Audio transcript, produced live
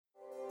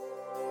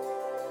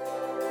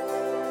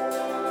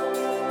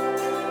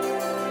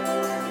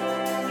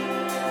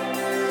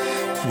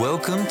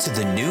Welcome to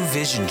the New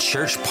Vision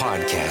Church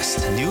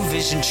podcast. New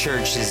Vision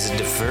Church is a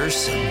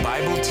diverse,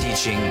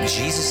 Bible-teaching,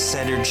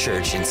 Jesus-centered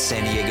church in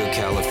San Diego,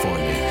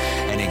 California,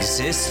 and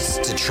exists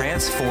to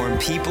transform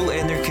people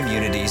and their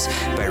communities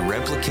by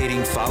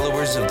replicating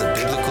followers of the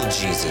biblical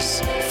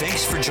Jesus.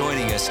 Thanks for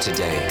joining us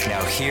today.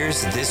 Now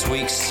here's this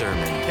week's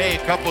sermon. Hey,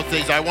 a couple of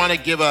things. I want to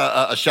give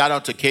a shout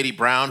out to Katie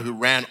Brown, who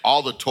ran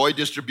all the toy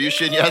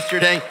distribution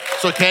yesterday.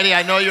 So Katie,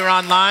 I know you're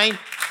online.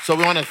 So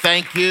we want to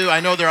thank you. I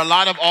know there are a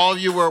lot of all of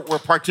you were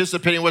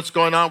participating in what's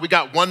going on. We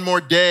got one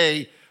more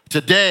day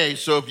today.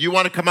 So if you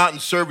want to come out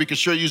and serve, we can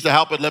sure use the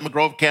help at Lemon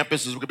Grove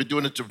campus. We're going to be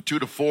doing it from 2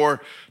 to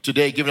 4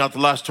 today, giving out the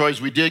last toys.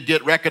 We did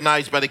get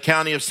recognized by the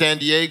County of San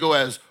Diego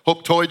as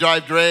Hope Toy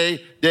Drive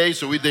Day.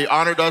 So they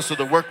honored us of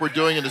the work we're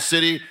doing in the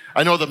city.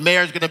 I know the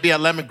mayor's going to be at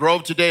Lemon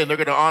Grove today, and they're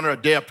going to honor a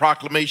day of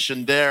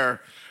proclamation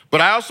there. But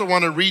I also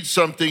want to read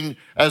something.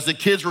 As the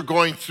kids were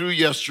going through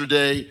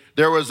yesterday,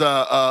 there was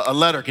a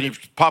letter. Can you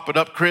pop it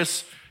up,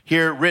 Chris?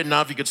 Here, written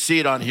out, if you could see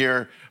it on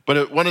here. But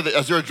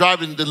as they were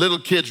driving, the little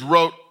kids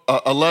wrote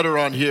a letter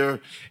on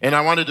here, and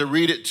I wanted to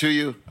read it to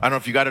you. I don't know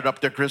if you got it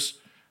up there, Chris,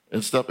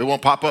 and stuff. It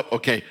won't pop up?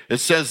 Okay. It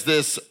says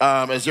this,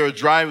 as they were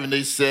driving,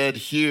 they said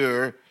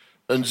here,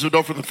 and so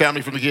no from the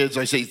family, from the kids,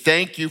 I say,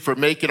 thank you for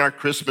making our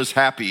Christmas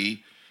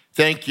happy.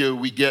 Thank you,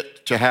 we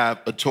get to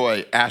have a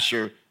toy,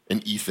 Asher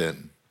and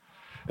Ethan.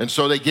 And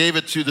so they gave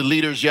it to the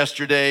leaders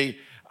yesterday.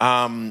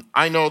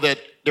 I know that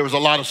there was a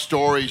lot of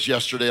stories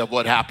yesterday of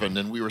what happened,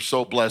 and we were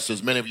so blessed,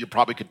 as many of you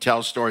probably could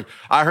tell stories.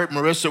 I heard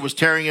Marissa was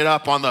tearing it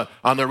up on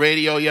the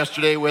radio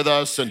yesterday with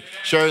us and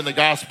sharing the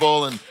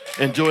gospel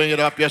and doing it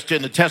up yesterday.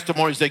 And the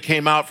testimonies that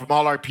came out from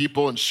all our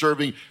people and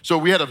serving. So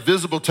we had a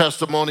visible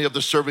testimony of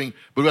the serving,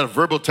 but we had a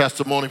verbal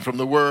testimony from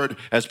the word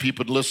as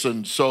people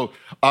listened. So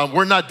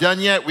we're not done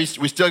yet. We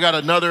still got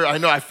another.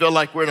 I feel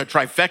like we're in a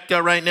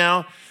trifecta right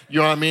now. You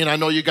know what I mean? I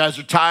know you guys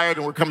are tired,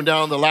 and we're coming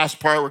down the last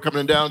part. We're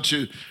coming down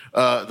to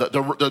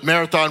the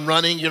marathon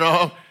running, you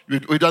know.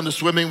 We've done the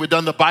swimming, we've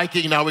done the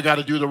biking, now we got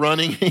to do the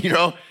running, you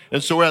know.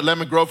 And so we're at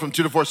Lemon Grove from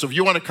 2 to 4. So if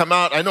you want to come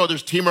out, I know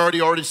there's team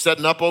already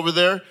setting up over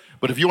there.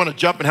 But if you want to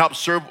jump and help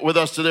serve with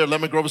us today at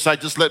Lemon Grove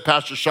side, just let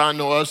Pastor Sean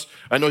know us.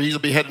 I know he'll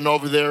be heading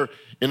over there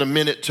in a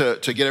minute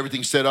to get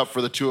everything set up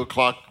for the 2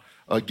 o'clock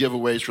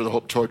giveaways for the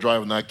Hope Toy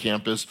Drive on that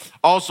campus.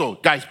 Also,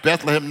 guys,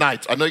 Bethlehem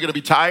Nights. I know you're going to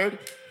be tired,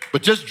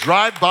 but just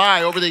drive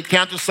by over the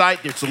encounter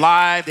site. It's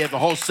live. They have the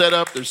whole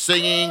setup. They're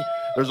singing.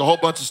 There's a whole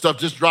bunch of stuff.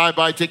 Just drive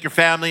by, take your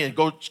family, and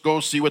go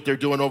see what they're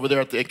doing over there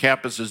at the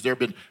campuses.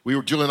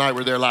 Julie and I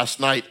were there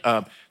last night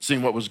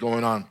seeing what was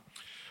going on.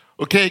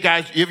 Okay,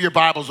 guys, you have your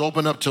Bibles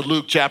open up to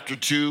Luke chapter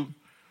 2.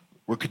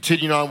 We're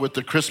continuing on with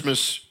the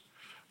Christmas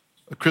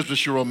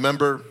You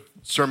Remember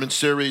sermon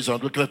series on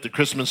looking at the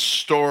Christmas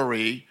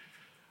story.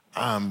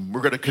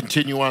 We're going to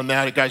continue on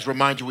that. Guys,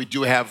 remind you, we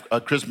do have a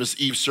Christmas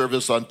Eve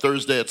service on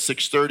Thursday at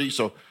 6:30,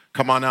 so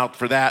come on out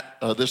for that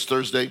this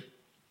Thursday.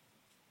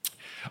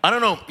 I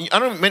don't know,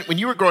 when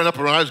you were growing up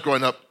or when I was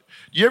growing up,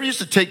 you ever used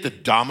to take the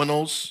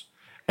dominoes?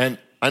 And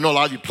I know a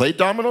lot of you played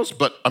dominoes,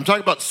 but I'm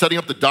talking about setting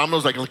up the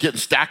dominoes, like get and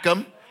stack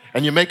them,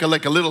 and you make a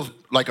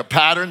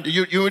pattern.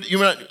 Lena, you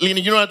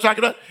know what I'm talking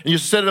about? And you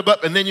set it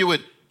up, and then you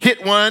would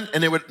hit one,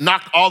 and they would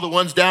knock all the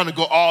ones down and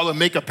go all and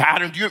make a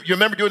pattern. Do you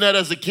remember doing that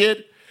as a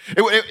kid?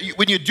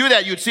 When you do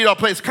that, you'd see it all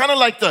play. It's kind of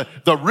like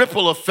the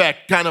ripple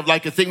effect, kind of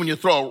like a thing when you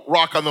throw a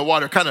rock on the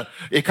water.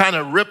 It kind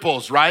of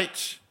ripples,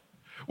 right?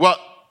 Well,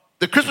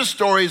 the Christmas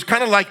story is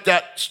kind of like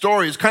that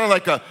story. It's kind of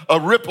like a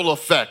ripple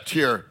effect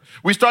here.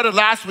 We started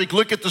last week,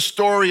 look at the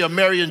story of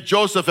Mary and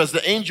Joseph as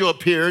the angel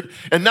appeared.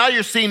 And now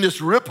you're seeing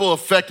this ripple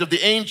effect of the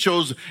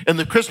angels and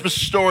the Christmas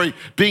story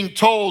being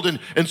told.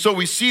 And so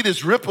we see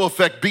this ripple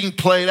effect being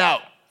played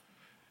out.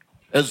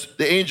 As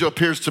the angel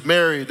appears to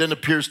Mary, then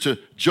appears to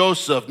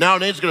Joseph. Now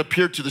an angel's going to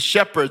appear to the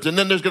shepherds, and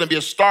then there's going to be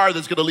a star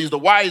that's going to lead the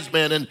wise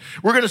men. And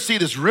we're going to see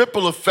this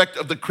ripple effect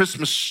of the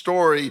Christmas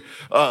story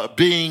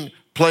being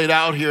played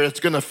out here. It's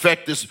going to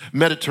affect this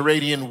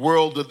Mediterranean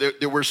world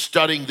that we're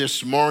studying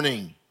this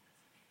morning.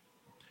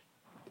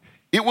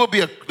 It will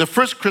be the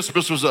first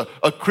Christmas was a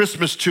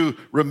Christmas to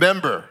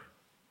remember.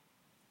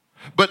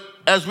 But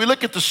as we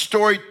look at the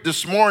story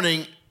this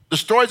morning, the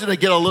story's going to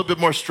get a little bit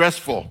more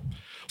stressful.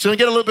 It's going to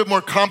get a little bit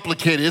more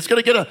complicated. It's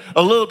going to get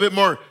a little bit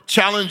more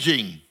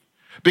challenging,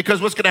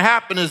 because what's going to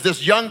happen is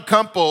this young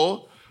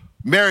couple,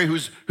 Mary,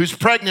 who's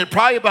pregnant,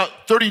 probably about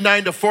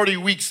 39 to 40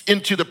 weeks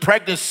into the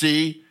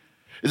pregnancy,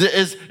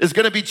 is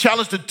going to be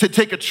challenged to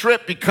take a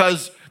trip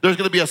because there's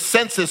going to be a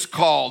census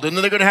called, and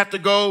then they're going to have to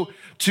go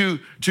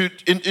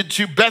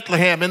into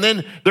Bethlehem. And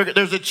then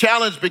there's a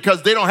challenge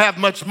because they don't have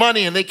much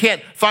money and they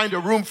can't find a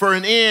room for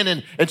an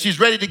inn, and she's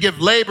ready to give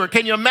labor.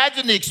 Can you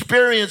imagine the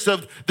experience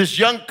of this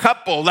young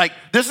couple? Like,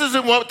 this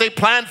isn't what they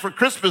planned for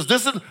Christmas.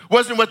 This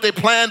wasn't what they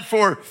planned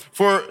for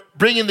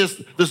bringing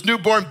this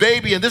newborn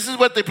baby, and this is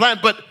what they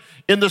planned. But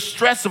in the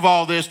stress of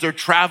all this, they're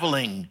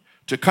traveling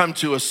to come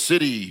to a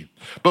city.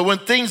 But when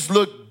things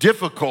look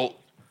difficult,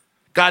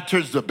 God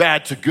turns the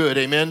bad to good,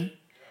 amen?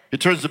 It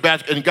turns the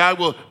bad, and God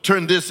will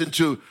turn this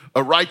into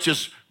a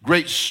righteous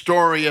great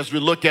story as we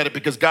look at it,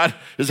 because God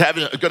is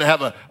going to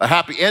have a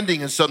happy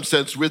ending in some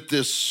sense with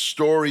this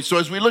story. So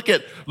as we look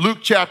at Luke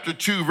chapter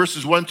 2,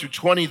 verses 1 through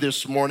 20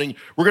 this morning,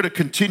 we're going to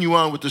continue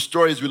on with the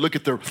story as we look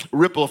at the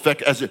ripple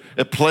effect as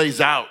it plays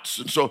out.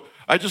 And so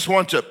I just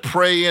want to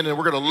pray in, and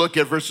we're going to look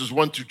at verses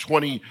 1 through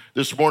 20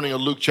 this morning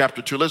of Luke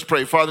chapter 2. Let's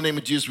pray. Father, in the name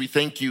of Jesus, we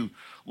thank you,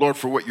 Lord,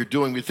 for what you're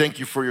doing. We thank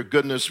you for your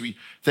goodness. We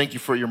thank you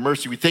for your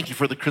mercy. We thank you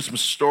for the Christmas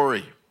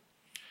story.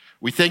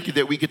 We thank you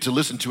that we get to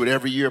listen to it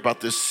every year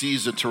about this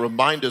season to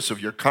remind us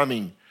of your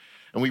coming.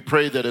 And we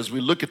pray that as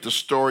we look at the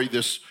story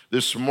this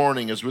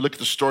morning, as we look at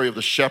the story of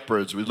the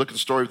shepherds, we look at the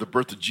story of the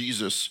birth of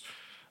Jesus,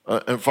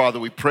 and Father,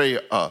 we pray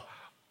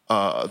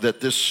that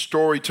this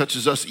story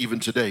touches us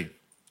even today.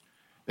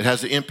 It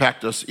has to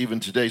impact us even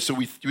today. So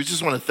we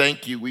just want to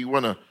thank you. We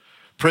want to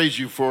praise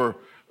you for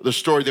the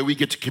story that we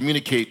get to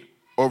communicate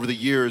over the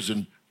years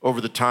and over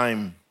the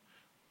time.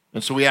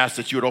 And so we ask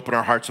that you would open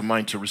our hearts and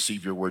mind to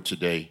receive your word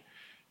today.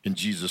 In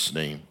Jesus'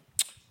 name,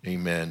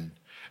 amen.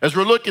 As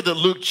we're looking at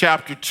Luke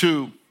chapter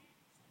 2,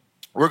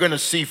 we're going to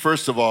see,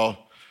 first of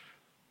all,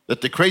 that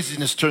the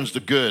craziness turns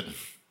to good.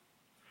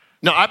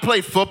 Now, I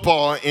played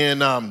football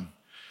I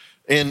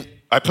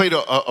played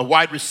a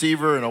wide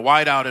receiver and a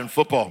wide out in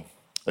football.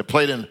 I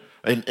played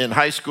in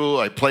high school,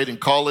 I played in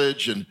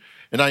college, and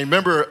I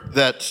remember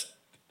that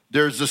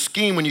there's a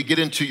scheme when you get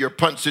into your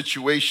punt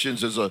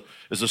situations as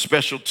a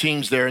special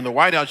teams there, and the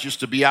wideouts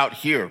used to be out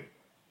here.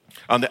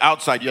 On the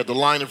outside, you have the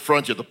line in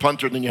front, you have the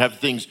punter, and then you have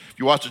things. If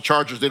you watch the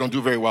Chargers, they don't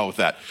do very well with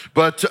that.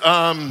 But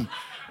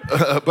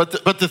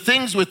the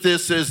things with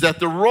this is that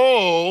the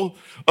role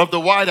of the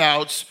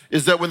wideouts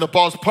is that when the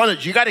ball's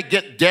punted, you got to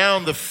get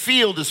down the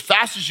field as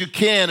fast as you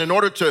can in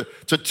order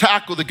to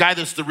tackle the guy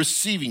that's the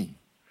receiving,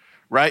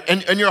 right?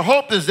 And your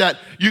hope is that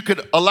you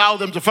could allow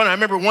them to punt. I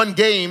remember one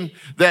game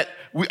that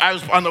I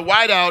was on the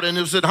wideout, and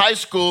it was in high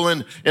school,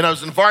 and I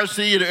was in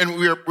varsity, and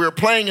we were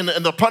playing, and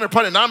the punter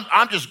punted, and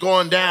I'm just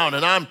going down,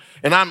 and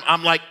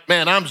I'm like,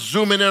 man, I'm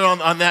zooming in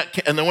on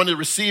that, and then when the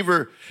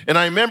receiver, and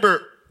I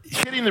remember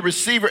hitting the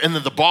receiver, and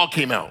then the ball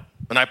came out,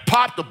 and I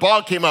popped, the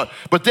ball came out,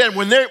 but then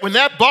when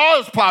that ball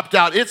is popped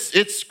out,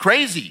 it's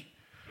crazy,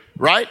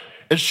 right?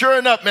 And sure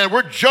enough, man,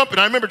 we're jumping.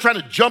 I remember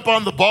trying to jump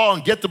on the ball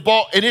and get the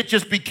ball, and it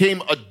just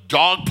became a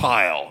dog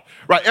pile,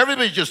 right?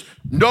 Everybody just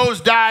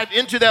nosedive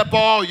into that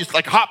ball. It's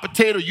like hot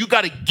potato. You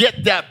got to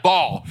get that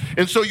ball.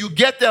 And so you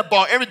get that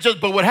ball.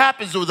 But what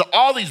happens is with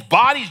all these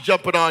bodies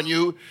jumping on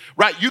you,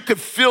 right, you could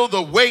feel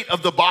the weight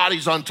of the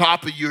bodies on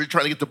top of you. You're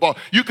trying to get the ball.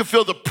 You can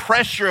feel the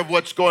pressure of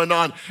what's going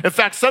on. In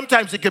fact,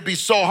 sometimes it can be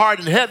so hard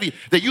and heavy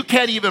that you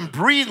can't even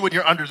breathe when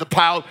you're under the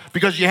pile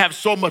because you have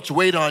so much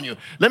weight on you.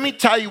 Let me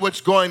tell you what's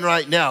going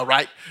right now,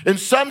 right? In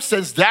some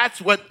sense, that's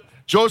what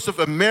Joseph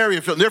and Mary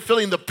are feeling. They're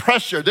feeling the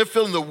pressure. They're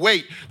feeling the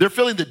weight. They're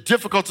feeling the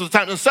difficulties of the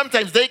time. And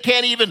sometimes they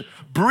can't even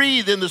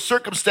breathe in the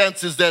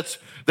circumstances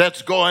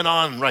that's going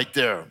on right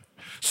there.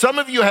 Some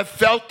of you have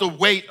felt the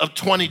weight of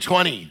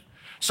 2020.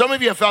 Some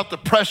of you have felt the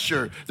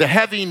pressure, the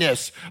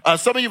heaviness.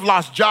 Some of you have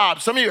lost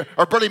jobs. Some of you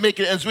are barely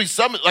making ends meet.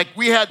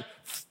 We had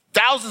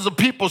thousands of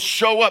people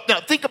show up.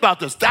 Now, think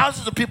about this.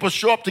 Thousands of people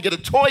show up to get a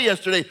toy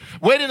yesterday,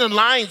 waiting in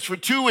lines for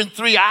 2 and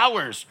 3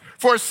 hours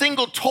for a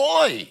single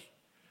toy.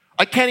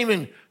 I can't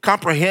even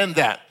comprehend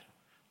that.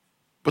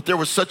 But there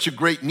was such a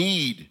great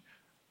need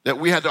that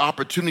we had the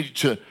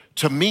opportunity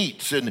to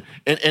meet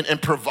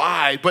and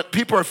provide. But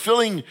people are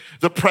feeling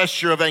the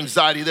pressure of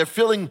anxiety. They're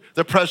feeling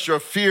the pressure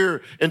of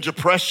fear and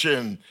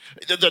depression.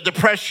 The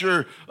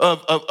pressure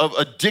of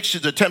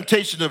addiction, the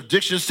temptation of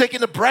addiction is taking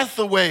the breath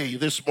away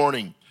this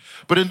morning.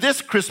 But in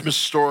this Christmas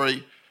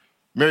story,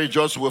 Mary and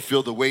Joseph will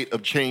feel the weight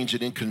of change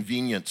and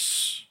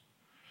inconvenience.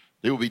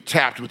 They will be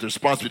tapped with the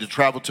responsibility to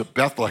travel to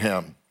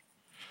Bethlehem.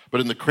 But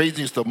in the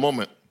craziest of the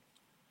moment,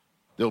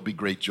 there'll be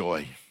great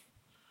joy.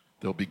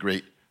 There'll be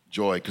great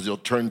joy because it'll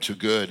turn to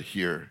good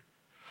here.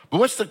 But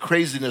what's the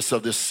craziness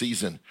of this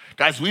season?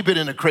 Guys, we've been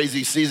in a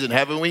crazy season,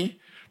 haven't we?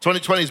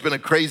 2020 has been a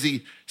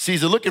crazy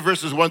season. Look at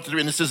verses 1 through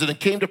 3, and it says, and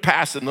it came to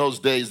pass in those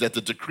days that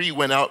the decree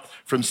went out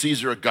from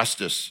Caesar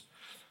Augustus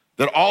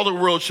that all the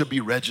world should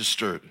be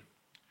registered.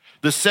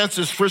 The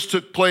census first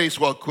took place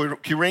while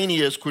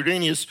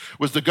Quirinius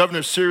was the governor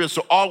of Syria,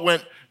 so all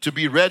went to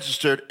be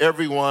registered,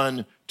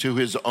 everyone to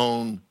his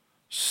own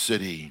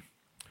city.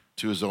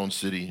 To his own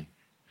city.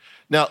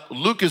 Now,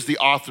 Luke is the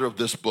author of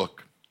this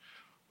book.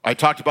 I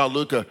talked about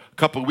Luke a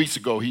couple of weeks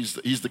ago. He's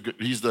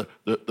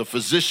the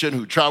physician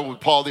who traveled with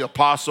Paul the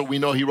apostle. We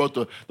know he wrote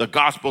the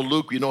Gospel of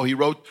Luke. We know he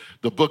wrote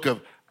the book of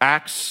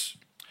Acts.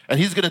 And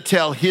he's going to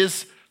tell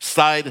his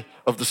side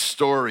of the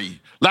story.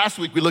 Last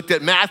week, we looked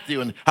at Matthew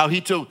and how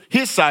he told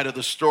his side of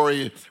the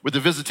story with the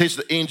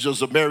visitation of the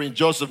angels of Mary and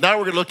Joseph. Now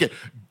we're going to look at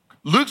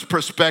Luke's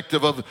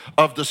perspective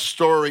of the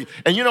story.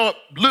 And you know,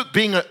 Luke,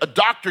 being a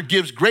doctor,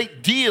 gives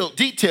great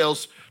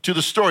details to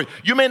the story.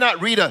 You may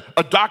not read a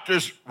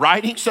doctor's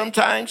writing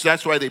sometimes.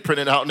 That's why they print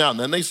it out now, and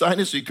then they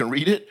sign it so you can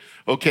read it,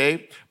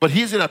 okay? But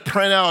he's going to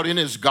print out in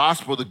his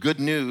gospel the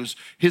good news,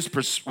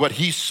 what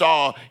he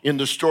saw in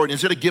the story. And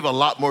he's going to give a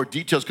lot more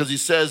details because he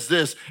says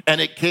this, and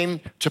it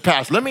came to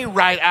pass. Let me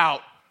write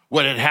out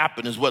what had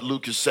happened is what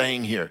Luke is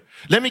saying here.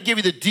 Let me give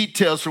you the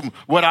details from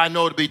what I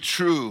know to be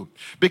true,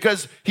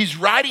 because he's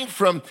writing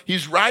from a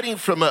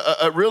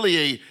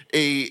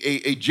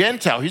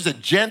Gentile. He's a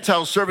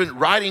Gentile servant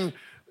writing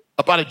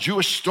about a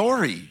Jewish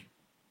story.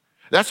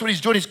 That's what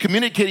he's doing. He's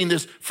communicating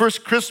this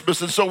first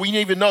Christmas. And so we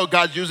even know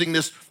God's using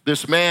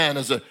this man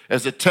as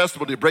a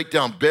testimony to break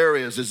down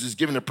barriers as he's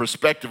giving a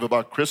perspective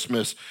about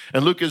Christmas.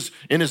 And Luke is,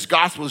 in his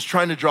gospel, is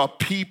trying to draw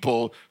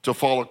people to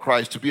follow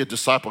Christ, to be a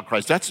disciple of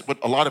Christ. That's what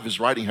a lot of his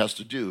writing has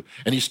to do.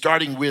 And he's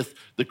starting with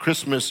the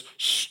Christmas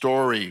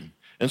story.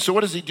 And so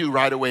what does he do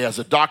right away as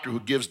a doctor who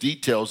gives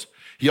details?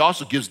 He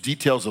also gives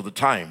details of the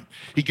time.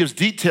 He gives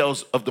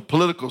details of the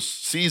political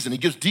season. He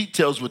gives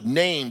details with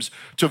names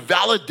to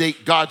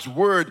validate God's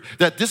word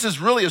that this is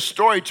really a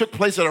story that took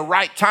place at a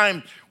right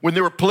time when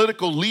there were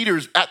political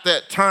leaders at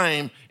that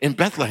time in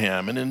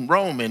Bethlehem and in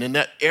Rome and in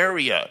that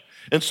area.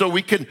 And so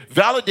we can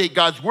validate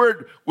God's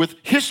word with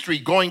history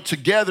going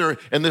together,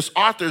 and this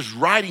author's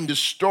writing this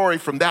story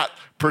from that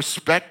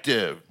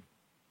perspective.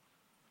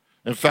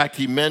 In fact,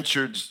 he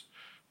mentions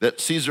that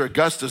Caesar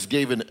Augustus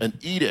gave an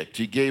edict.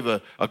 He gave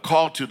a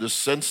call to the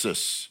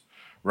census,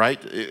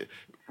 right?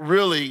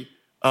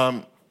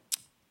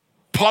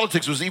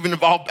 Politics was even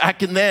involved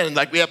back in then,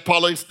 like we have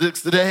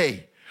politics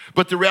today.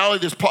 But the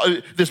reality,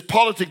 this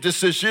politic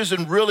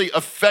decision really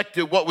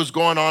affected what was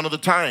going on at the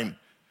time.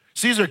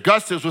 Caesar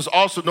Augustus was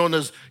also known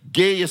as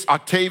Gaius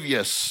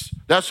Octavius.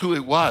 That's who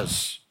it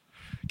was.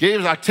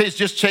 Gaius Octavius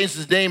just changed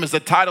his name as a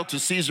title to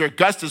Caesar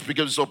Augustus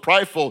because he's so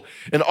prideful.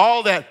 And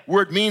all that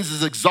word means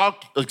is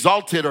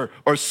exalted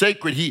or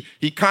sacred.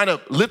 He kind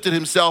of lifted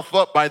himself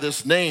up by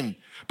this name.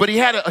 But he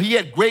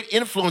had great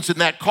influence in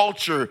that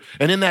culture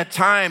and in that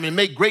time, and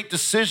made great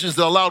decisions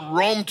that allowed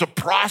Rome to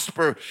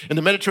prosper and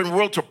the Mediterranean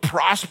world to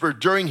prosper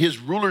during his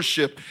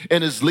rulership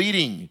and his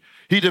leading.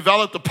 He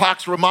developed the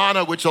Pax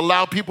Romana, which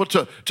allowed people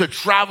to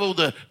travel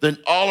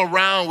all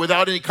around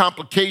without any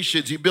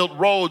complications. He built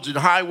roads and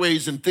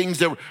highways and things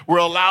that were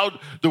allowed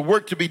the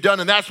work to be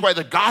done. And that's why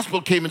the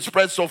gospel came and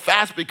spread so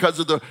fast, because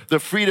of the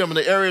freedom and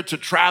the area to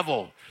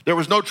travel. There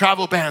was no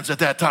travel bans at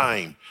that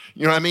time.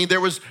 You know what I mean? There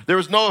was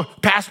no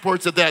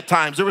passports at that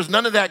time. There was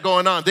none of that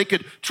going on. They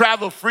could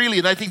travel freely.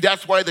 And I think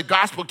that's why the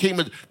gospel came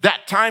at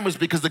that time, was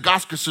because the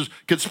gospel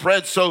could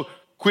spread so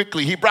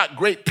quickly. He brought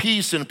great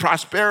peace and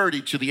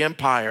prosperity to the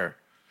empire.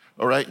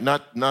 All right,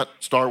 not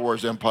Star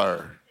Wars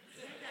Empire.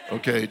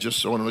 Okay,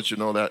 just I want to let you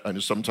know that. I know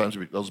sometimes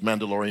those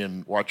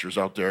Mandalorian watchers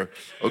out there,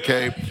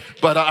 okay?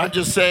 But I'm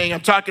just saying,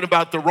 I'm talking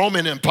about the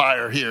Roman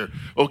Empire here,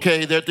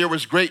 okay? That there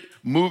was great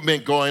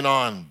movement going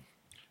on.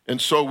 And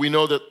so we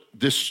know that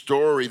this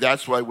story,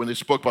 that's why when they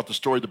spoke about the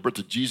story of the birth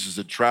of Jesus,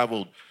 it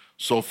traveled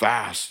so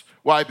fast.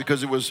 Why?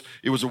 Because it was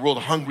a world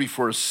hungry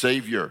for a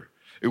savior,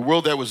 a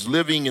world that was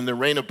living in the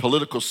reign of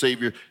political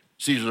savior,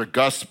 Caesar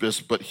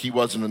Augustus, but he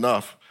wasn't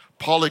enough.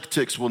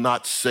 Politics will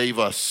not save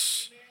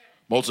us.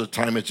 Most of the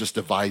time, it just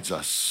divides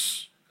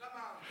us.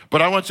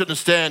 But I want you to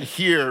understand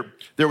here,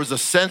 there was a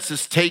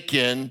census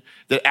taken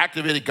that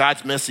activated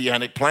God's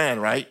messianic plan,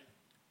 right?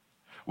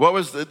 What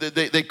was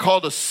they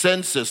called a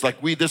census?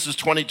 Like this is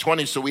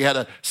 2020, so we had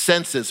a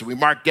census. We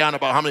marked down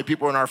about how many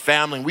people were in our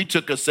family, and we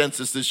took a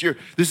census this year.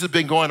 This has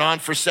been going on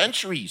for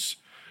centuries,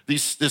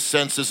 this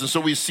census. And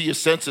so we see a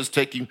census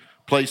taking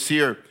place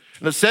here.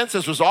 And the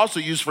census was also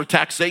used for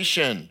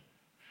taxation,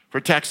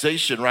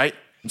 right?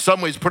 In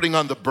some ways, putting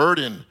on the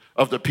burden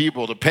of the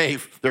people to pay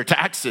their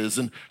taxes.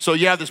 And so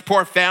you have this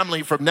poor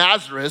family from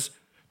Nazareth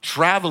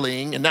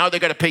traveling, and now they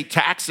got to pay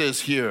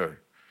taxes here,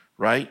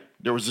 right?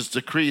 There was this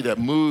decree that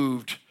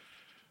moved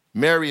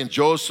Mary and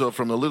Joseph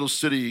from the little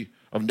city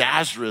of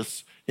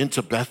Nazareth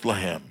into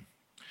Bethlehem,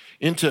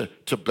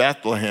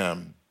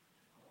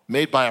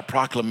 made by a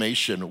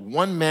proclamation.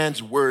 One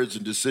man's words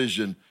and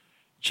decision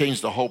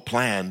changed the whole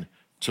plan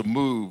to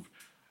move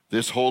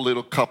this whole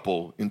little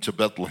couple into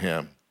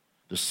Bethlehem,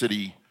 the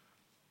city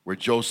where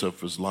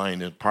Joseph was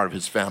lying and part of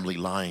his family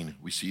line.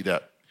 We see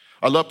that.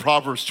 I love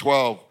Proverbs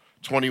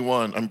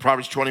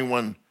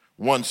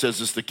 21:1 says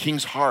this: the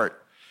king's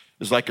heart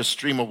is like a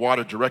stream of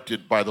water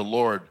directed by the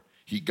Lord.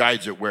 He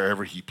guides it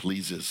wherever he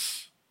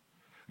pleases.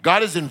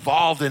 God is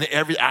involved in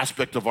every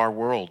aspect of our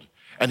world,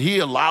 and he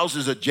allows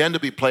his agenda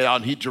to be played out,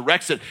 and he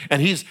directs it,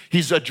 and he's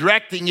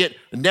directing it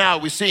now.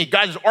 We see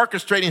God is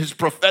orchestrating his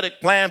prophetic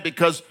plan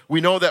because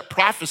we know that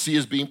prophecy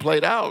is being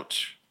played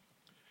out.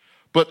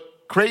 But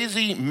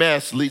crazy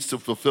mess leads to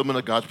fulfillment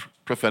of God's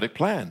prophetic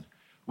plan.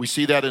 We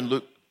see that in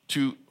Luke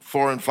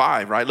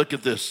 2:4-5, right? Look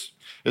at this.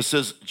 It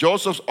says,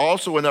 Joseph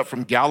also went up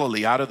from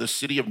Galilee out of the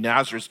city of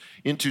Nazareth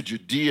into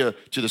Judea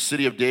to the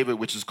city of David,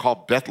 which is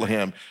called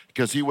Bethlehem,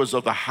 because he was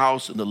of the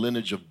house and the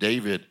lineage of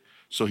David.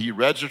 So he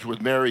registered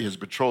with Mary, his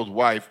betrothed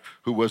wife,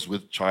 who was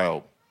with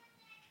child.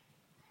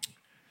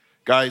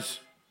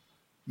 Guys,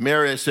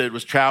 Mary, I said,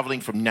 was traveling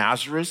from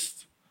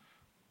Nazareth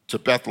to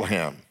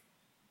Bethlehem.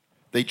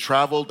 They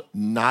traveled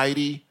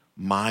 90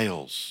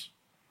 miles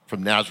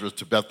from Nazareth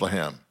to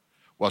Bethlehem,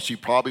 while she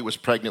probably was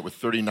pregnant with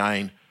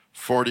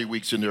 40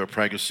 weeks into her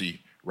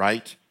pregnancy,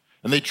 right?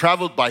 And they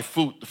traveled by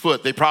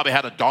foot. They probably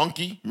had a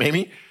donkey,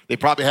 maybe. They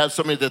probably had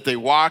somebody that they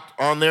walked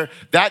on there.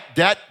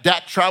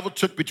 That travel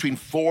took between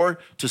 4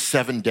 to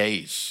 7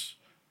 days.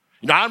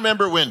 You know, I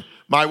remember when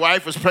my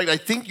wife was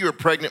pregnant. I think you were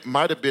pregnant,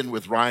 might have been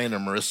with Ryan or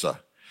Marissa.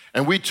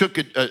 And we took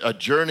a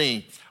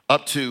journey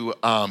up to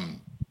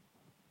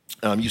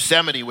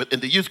Yosemite in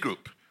the youth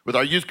group. With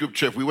our youth group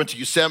trip, we went to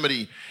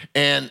Yosemite,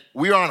 and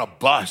we were on a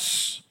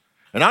bus.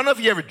 And I don't know if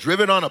you ever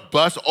driven on a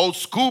bus, old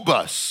school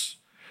bus,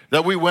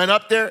 that we went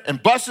up there.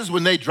 And buses,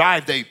 when they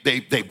drive,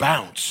 they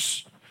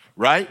bounce,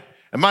 right?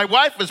 And my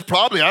wife was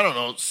probably,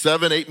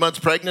 7, 8 months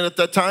pregnant at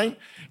that time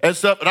and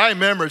stuff. And I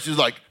remember she's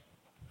like,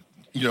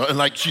 you know, and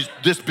like she's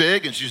this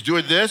big and she's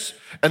doing this.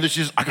 And then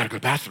she's, I gotta go to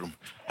the bathroom.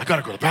 I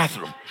gotta go to the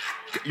bathroom.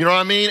 You know what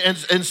I mean?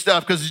 And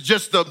stuff, because it's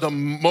just the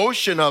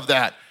motion of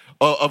that,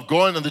 of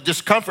going and the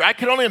discomfort. I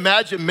can only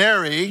imagine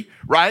Mary,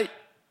 right?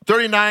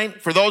 39,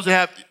 for those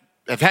that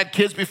have had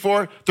kids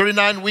before,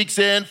 39 weeks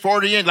in,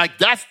 40 in, like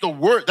that's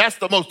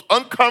the most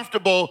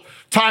uncomfortable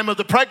time of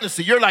the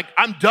pregnancy. You're like,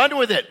 I'm done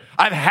with it.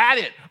 I've had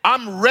it.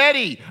 I'm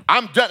ready.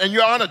 I'm done. And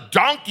you're on a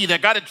donkey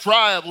that got to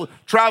travel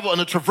on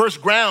a traverse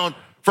ground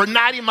for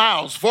 90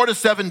 miles, 4 to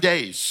 7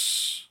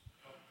 days.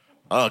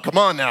 Come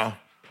on now.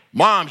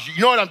 Moms, you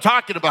know what I'm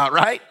talking about,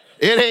 right?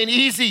 It ain't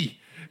easy.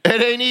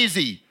 It ain't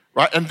easy,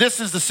 right? And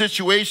this is the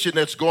situation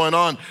that's going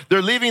on.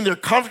 They're leaving their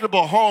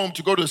comfortable home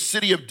to go to the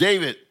city of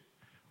David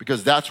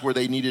because that's where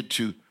they needed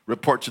to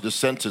report to the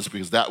census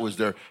because that was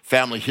their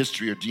family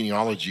history or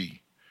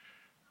genealogy.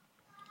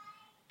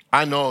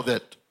 I know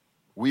that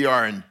we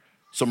are in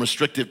some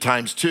restrictive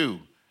times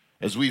too,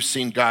 as we've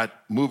seen God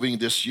moving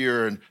this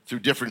year and through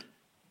different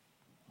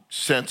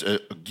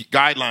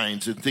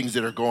guidelines and things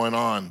that are going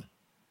on.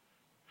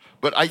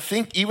 But I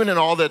think even in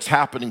all that's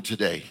happening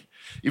today,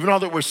 even all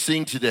that we're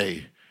seeing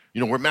today, you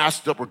know, we're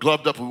masked up, we're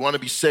gloved up, we want to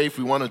be safe,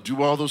 we want to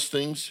do all those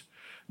things.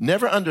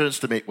 Never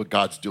underestimate what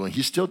God's doing.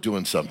 He's still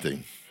doing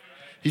something.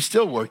 He's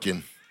still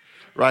working,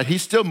 right?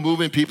 He's still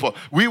moving people.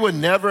 We would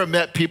never have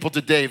met people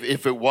today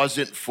if it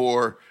wasn't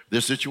for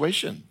this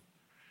situation.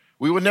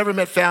 We would never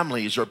met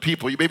families or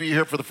people. Maybe you're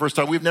here for the first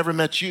time. We've never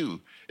met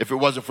you if it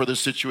wasn't for this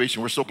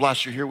situation. We're so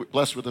blessed you're here,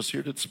 blessed with us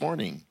here this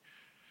morning.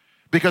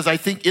 Because I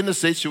think in the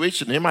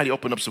situation, they might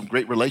open up some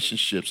great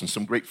relationships and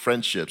some great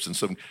friendships and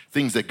some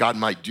things that God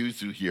might do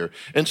through here.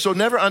 And so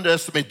never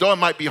underestimate, though it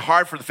might be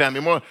hard for the family,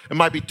 it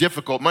might be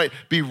difficult, it might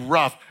be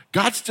rough,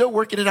 God's still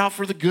working it out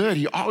for the good.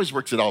 He always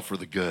works it out for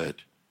the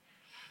good.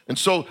 And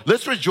so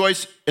let's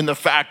rejoice in the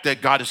fact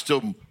that God is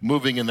still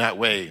moving in that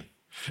way.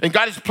 And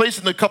God is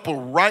placing the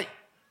couple right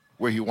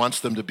where he wants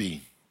them to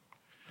be.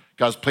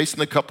 God's placing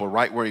the couple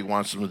right where he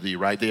wants them to be,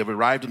 right? They have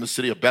arrived in the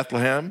city of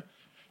Bethlehem.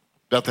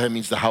 Bethlehem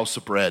means the house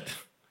of bread.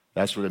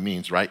 That's what it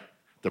means, right?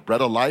 The bread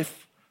of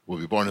life will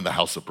be born in the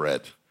house of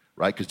bread,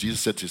 right? Because Jesus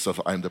said to himself,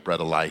 I'm the bread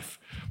of life.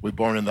 We're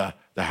born in the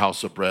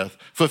house of bread.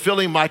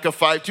 Fulfilling Micah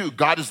 5:2,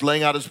 God is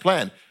laying out his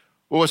plan.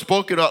 What was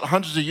spoken about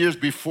hundreds of years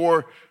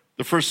before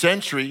the first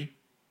century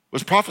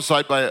was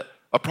prophesied by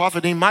a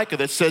prophet named Micah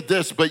that said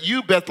this, but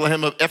you,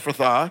 Bethlehem of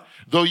Ephrathah,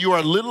 though you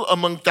are little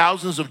among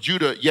thousands of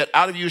Judah, yet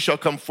out of you shall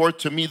come forth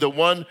to me the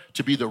one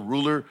to be the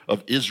ruler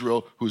of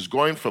Israel, who's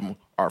going from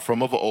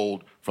of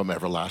old, from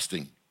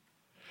everlasting.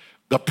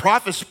 The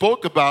prophet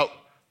spoke about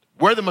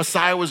where the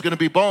Messiah was going to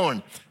be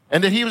born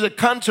and that he was to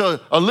come to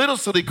a little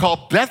city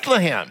called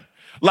Bethlehem.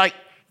 Like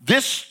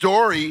this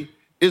story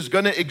is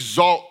going to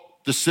exalt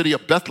the city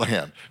of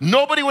Bethlehem.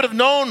 Nobody would have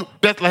known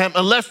Bethlehem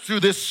unless through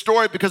this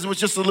story because it was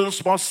just a little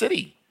small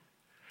city.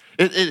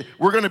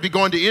 We're going to be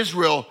going to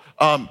Israel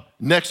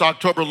next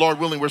October, Lord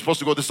willing. We're supposed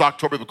to go this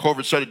October, but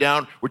COVID shut it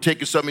down. We're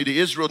taking somebody to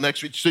Israel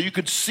next week so you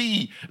could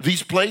see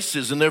these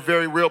places, and they're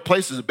very real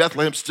places.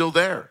 Bethlehem's still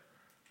there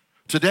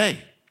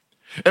today.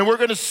 And we're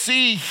going to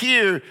see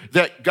here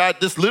that God,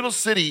 this little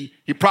city,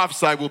 he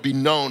prophesied will be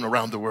known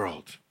around the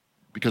world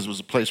because it was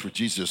a place where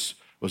Jesus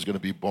was going to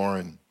be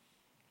born.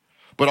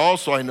 But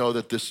also I know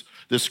that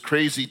this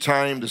crazy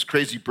time, this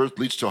crazy birth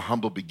leads to a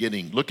humble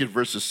beginning. Look at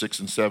verses 6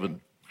 and 7.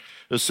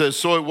 It says,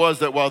 so it was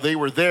that while they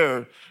were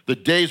there, the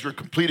days were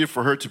completed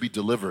for her to be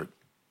delivered.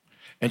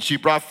 And she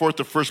brought forth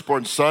the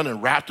firstborn son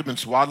and wrapped him in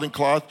swaddling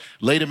cloth,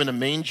 laid him in a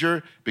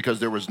manger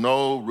because there was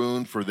no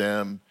room for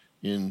them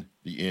in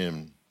the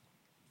inn.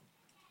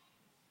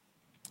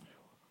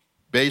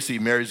 Basically,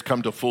 Mary's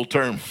come to full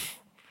term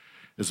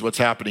is what's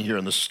happening here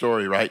in the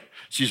story, right?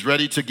 She's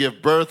ready to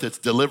give birth. It's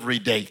delivery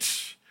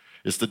date.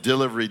 It's the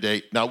delivery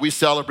date. Now, we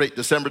celebrate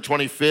December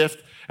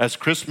 25th as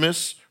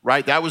Christmas,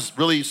 right? That was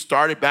really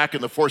started back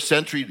in the 4th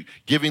century,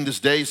 giving this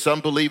day. Some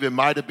believe it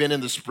might have been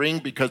in the spring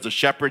because the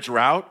shepherds were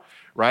out,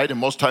 right? And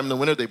most time in the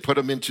winter, they put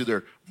them into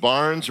their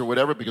barns or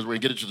whatever because we're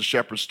going to get into the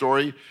shepherd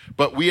story.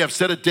 But we have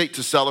set a date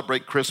to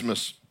celebrate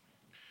Christmas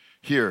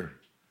here.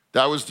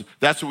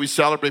 That's what we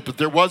celebrate. But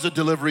there was a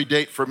delivery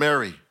date for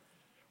Mary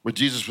where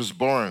Jesus was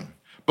born.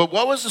 But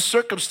what was the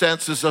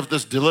circumstances of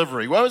this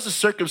delivery? What was the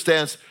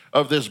circumstance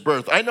of this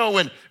birth? I know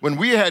when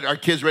we had our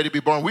kids ready to be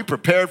born, we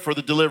prepared for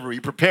the delivery. We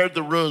prepared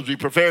the rooms. We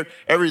prepared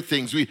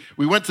everything.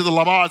 We went to the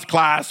Lamaze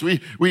class. We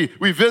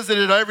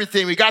visited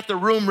everything. We got the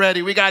room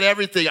ready. We got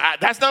everything.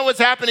 That's not what's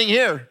happening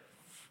here.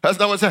 That's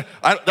not what's happening.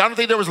 I don't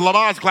think there was a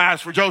Lamaze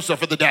class for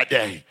Joseph in that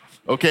day.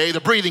 Okay,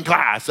 the breathing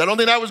class. I don't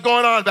think that was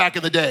going on back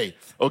in the day.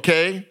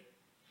 Okay,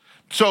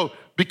 so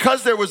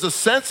because there was a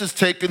census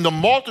taken, the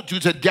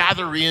multitudes had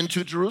gathered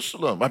into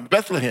Jerusalem,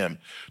 Bethlehem,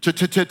 to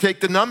take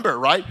the number,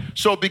 right?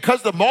 So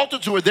because the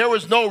multitude were there,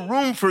 was no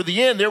room for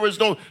the inn. There was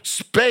no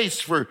space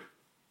for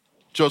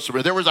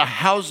Joseph. There was a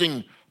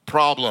housing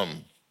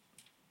problem.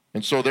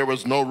 And so there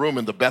was no room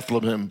in the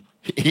Bethlehem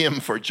inn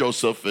for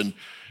Joseph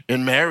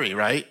and Mary,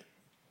 right?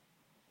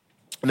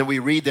 And then we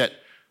read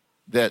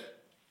that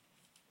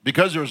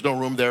because there was no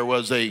room, there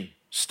was a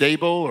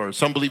stable, or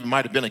some believe it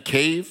might have been a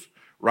cave,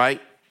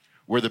 right,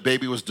 where the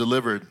baby was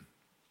delivered.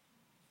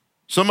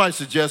 Some might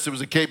suggest it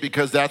was a cave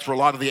because that's where a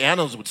lot of the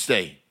animals would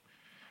stay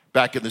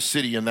back in the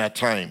city in that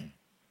time.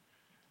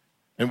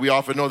 And we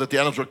often know that the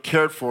animals were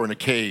cared for in a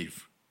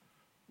cave.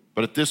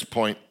 But at this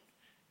point,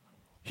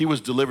 he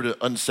was delivered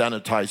to an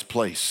unsanitized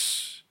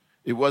place.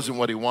 It wasn't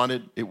what he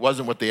wanted. It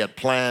wasn't what they had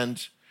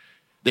planned.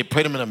 They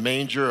put him in a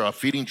manger, a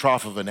feeding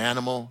trough of an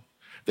animal.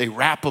 They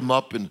wrap him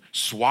up in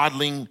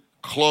swaddling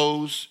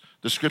clothes,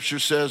 the scripture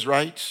says,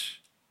 right?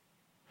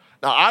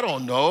 Now, I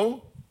don't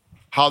know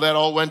how that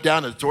all went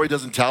down. The story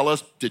doesn't tell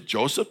us. Did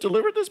Joseph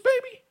deliver this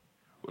baby?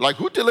 Like,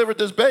 who delivered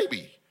this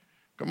baby?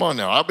 Come on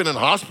now. I've been in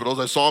hospitals.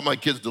 I saw my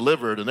kids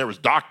delivered, and there was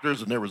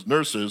doctors and there was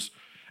nurses,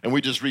 and we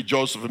just read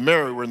Joseph and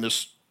Mary were in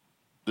this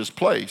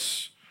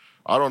place.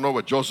 I don't know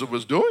what Joseph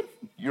was doing.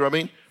 You know what I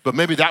mean? But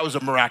maybe that was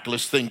a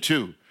miraculous thing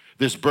too.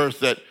 This birth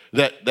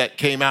that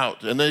came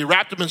out. And they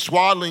wrapped him in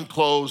swaddling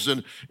clothes.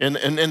 And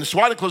the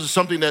swaddling clothes is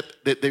something that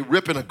they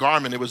rip in a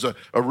garment. It was a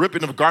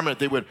ripping of a garment.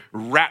 They would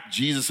wrap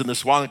Jesus in the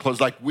swaddling clothes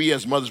like we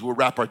as mothers would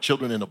wrap our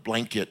children in a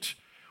blanket.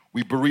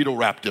 We burrito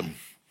wrapped him.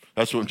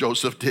 That's what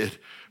Joseph did.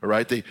 All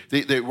right?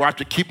 They wrapped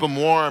to keep him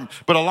warm.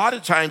 But a lot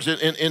of times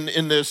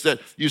in this that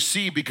you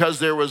see, because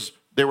they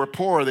were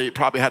poor, they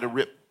probably had to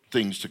rip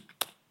things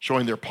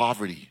showing their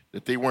poverty,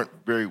 that they weren't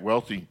very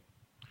wealthy.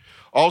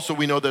 Also,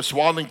 we know that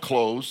swaddling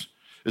clothes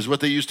is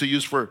what they used to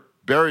use for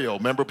burial.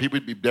 Remember, people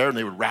would be buried and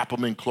they would wrap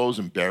them in clothes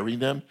and bury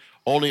them.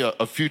 Only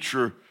a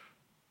future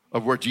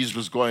of where Jesus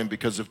was going,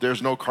 because if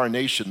there's no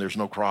carnation, there's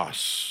no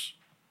cross,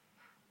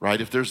 right?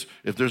 If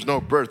there's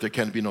no birth, there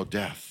can be no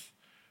death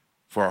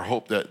for our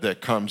hope that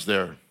comes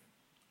there.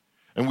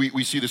 And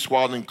we see the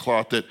swaddling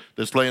cloth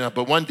that's laying up.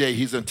 But one day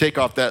he's going to take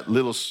off that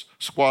little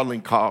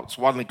swaddling cloth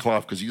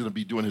because he's going to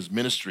be doing his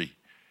ministry.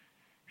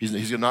 He's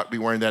going to not be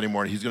wearing that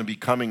anymore. He's going to be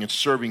coming and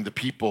serving the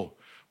people.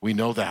 We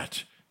know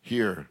that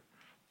here.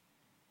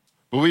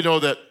 But we know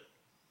that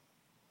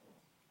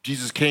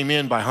Jesus came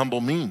in by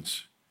humble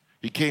means.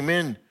 He came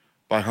in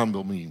by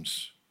humble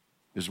means,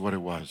 is what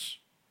it was.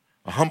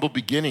 A humble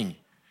beginning.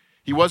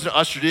 He wasn't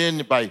ushered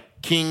in by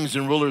kings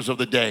and rulers of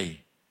the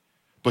day,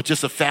 but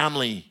just a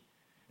family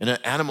in an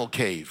animal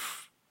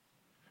cave,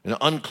 in an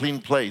unclean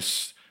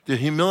place. The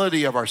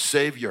humility of our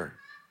Savior.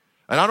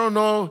 And I don't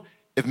know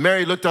if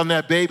Mary looked on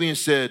that baby and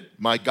said,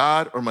 my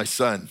God or my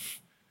son,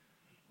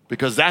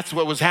 because that's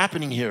what was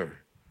happening here.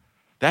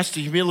 That's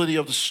the humility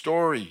of the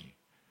story.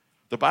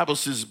 The Bible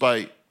says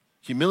by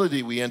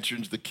humility we enter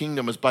into the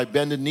kingdom, as by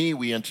bended knee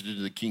we entered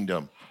into the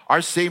kingdom.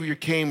 Our Savior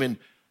came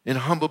in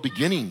humble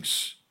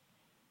beginnings.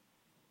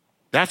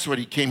 That's what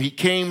he came. He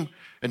came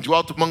and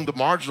dwelt among the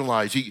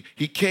marginalized.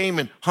 He came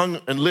and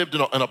hung and lived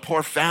in a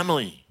poor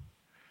family.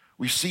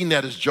 We've seen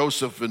that as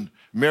Joseph and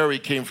Mary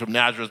came from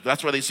Nazareth.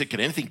 That's why they said,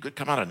 can anything good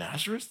come out of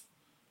Nazareth?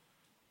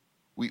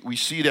 We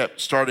see that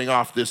starting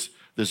off this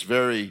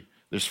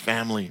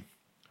family.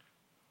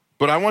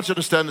 But I want you to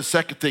understand the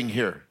second thing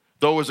here.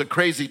 Though it was a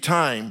crazy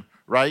time,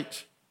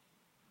 right?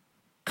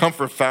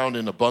 Comfort found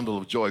in a bundle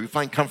of joy. We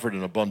find comfort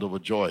in a bundle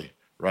of joy,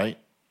 right?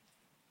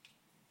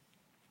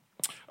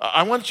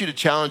 I want you to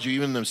challenge you,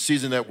 even in the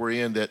season that we're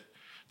in,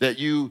 that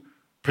you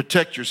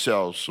protect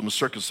yourselves from the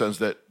circumstance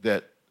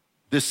that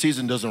this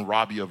season doesn't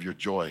rob you of your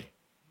joy.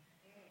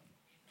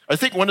 I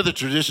think one of the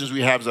traditions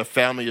we have as a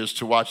family is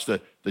to watch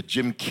the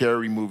Jim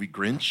Carrey movie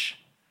Grinch.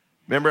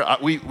 Remember,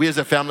 we as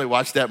a family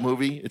watched that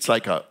movie. It's I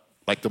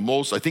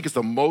think it's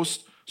the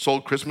most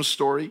sold Christmas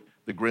story,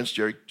 the Grinch,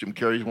 Jim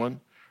Carrey's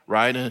one,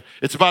 right? And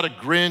it's about a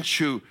Grinch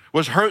who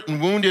was hurt and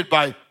wounded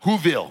by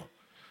Whoville,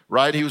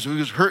 right? He was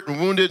hurt and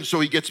wounded, and so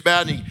he gets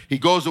mad, and he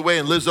goes away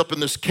and lives up in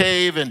this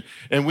cave,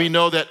 and we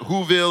know that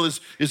Whoville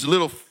is a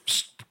little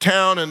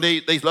town, and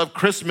they love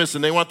Christmas,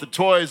 and they want the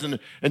toys and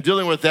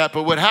dealing with that.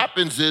 But what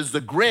happens is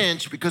the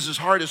Grinch, because his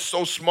heart is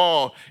so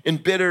small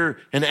and bitter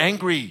and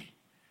angry,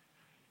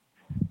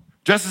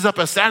 dresses up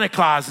as Santa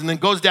Claus and then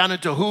goes down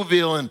into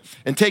Whoville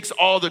and takes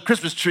all the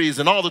Christmas trees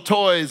and all the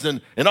toys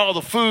and all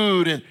the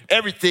food and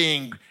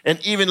everything.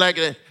 And even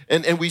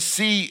and we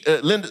see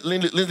Linda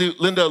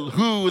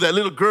Lou, that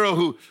little girl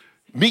who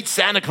meets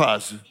Santa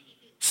Claus,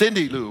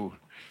 Cindy Lou,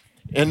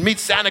 and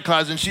meets Santa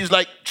Claus, and she's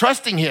like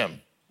trusting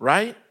him,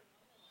 right?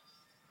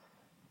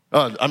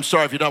 I'm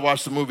sorry if you don't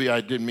watch the movie.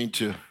 I didn't mean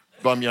to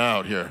bum you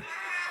out here.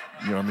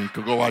 You know what I mean?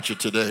 Go watch it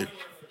today.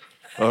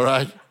 All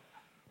right?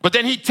 But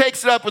then he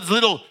takes it up with his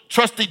little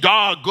trusty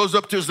dog, goes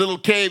up to his little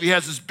cave. He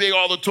has this big,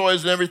 all the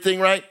toys and everything,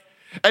 right?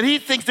 And he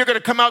thinks they're going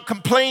to come out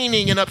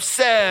complaining and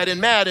upset and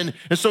mad. And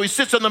so he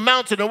sits on the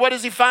mountain. And what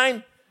does he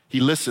find? He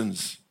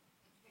listens.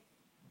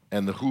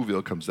 And the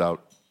Whoville comes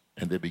out.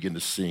 And they begin to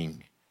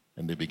sing.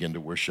 And they begin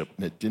to worship.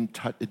 And it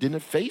didn't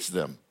faze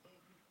them.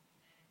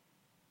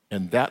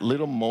 And that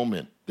little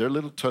moment, their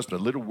little touch, their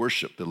little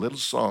worship, their little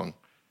song,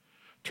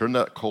 turned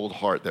that cold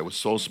heart that was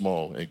so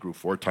small and grew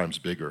 4 times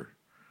bigger.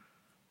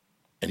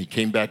 And he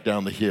came back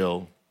down the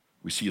hill.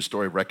 We see a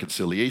story of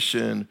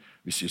reconciliation.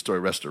 We see a story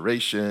of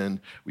restoration.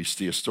 We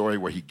see a story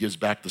where he gives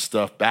back the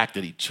stuff back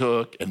that he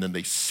took, and then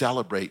they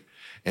celebrate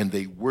and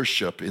they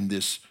worship in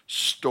this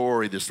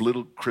story, this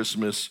little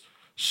Christmas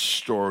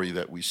story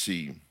that we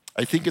see.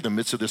 I think in the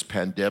midst of this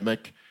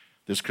pandemic,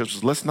 this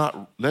Christmas,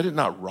 let it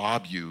not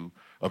rob you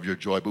of your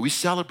joy, but we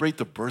celebrate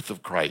the birth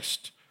of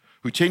Christ,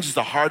 who changes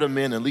the heart of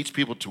men and leads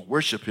people to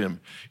worship him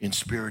in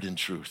spirit and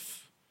truth.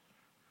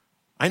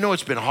 I know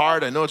it's been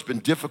hard. I know it's been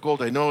difficult.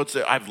 I know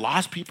I've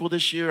lost people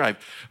this year.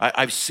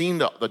 I've seen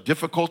the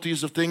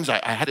difficulties of things.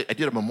 I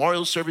did a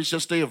memorial service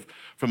yesterday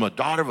from a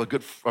daughter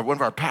of one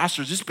of our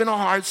pastors. It's been a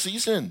hard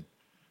season,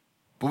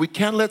 but we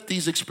can't let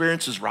these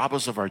experiences rob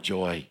us of our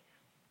joy.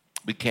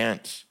 We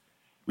can't.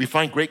 We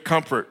find great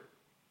comfort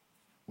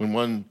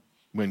when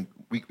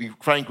we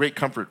find great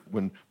comfort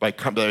by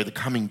the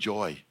coming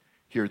joy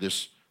here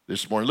this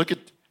morning. Look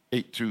at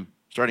 8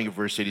 starting at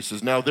verse 8. He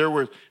says, "Now there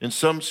were in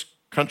some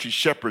country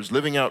shepherds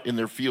living out in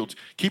their fields,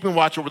 keeping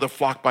watch over the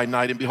flock by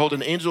night. And behold,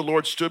 an angel of the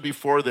Lord stood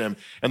before them,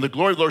 and the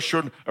glory of the Lord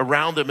shone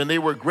around them, and they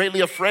were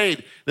greatly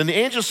afraid. Then the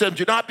angel said,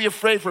 'Do not be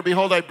afraid, for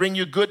behold, I bring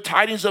you good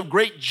tidings of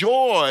great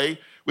joy,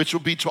 which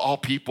will be to all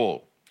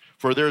people.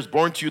 For there is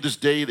born to you this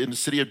day in the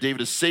city of David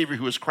a Savior,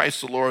 who is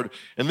Christ the Lord.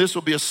 And this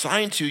will be a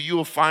sign to you. You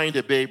will find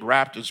a babe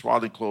wrapped in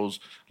swaddling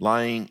clothes,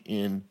 lying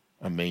in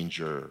a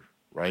manger,'"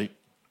 right?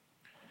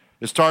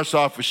 It starts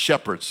off with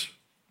shepherds.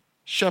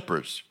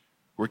 Shepherds.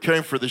 We're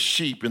caring for the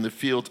sheep in the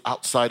fields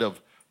outside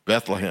of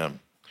Bethlehem.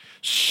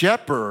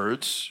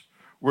 Shepherds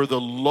were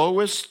the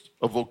lowest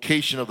of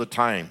vocation of the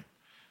time.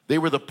 They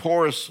were the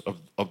poorest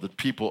of the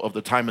people of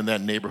the time in that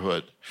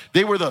neighborhood.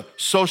 They were the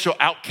social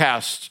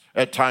outcasts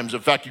at times. In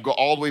fact, you go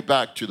all the way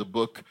back to the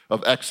book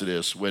of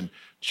Exodus when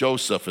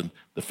Joseph and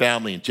the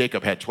family and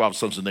Jacob had 12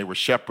 sons and they were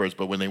shepherds.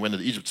 But when they went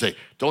into Egypt, say,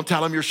 "Don't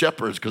tell them you're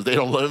shepherds," because they're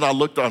not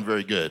looked on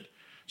very good.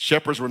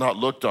 Shepherds were not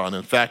looked on.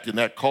 In fact, in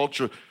that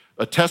culture,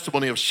 a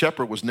testimony of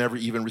shepherd was never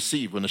even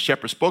received. When the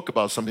shepherd spoke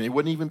about something, it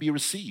wouldn't even be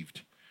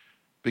received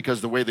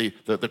because the way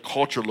the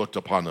culture looked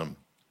upon them.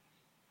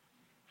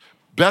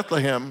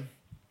 Bethlehem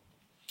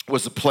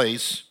was a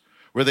place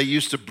where they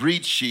used to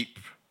breed sheep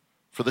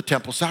for the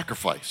temple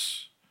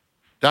sacrifice.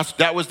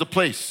 That was the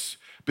place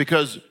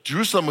because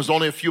Jerusalem was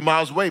only a few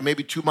miles away,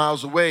 maybe 2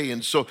 miles away.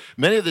 And so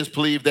many of us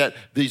believe that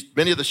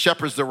many of the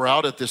shepherds that were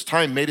out at this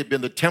time may have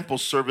been the temple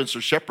servants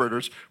or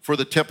shepherders for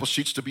the temple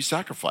sheep to be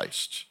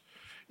sacrificed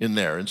in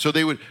there. And so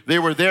they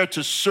were there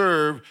to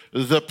serve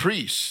the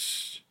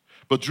priests.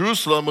 But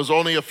Jerusalem was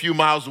only a few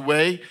miles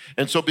away,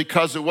 and so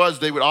because it was,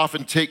 they would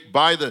often take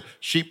by the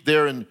sheep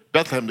there in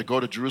Bethlehem to go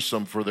to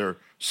Jerusalem for their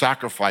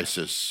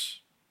sacrifices.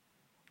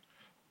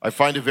 I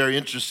find it very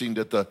interesting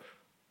that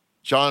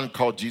John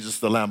called Jesus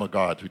the Lamb of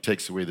God who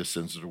takes away the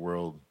sins of the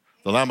world.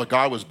 The Lamb of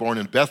God was born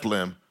in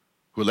Bethlehem,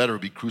 who later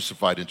would be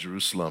crucified in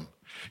Jerusalem.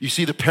 You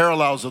see the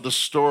parallels of the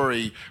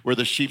story where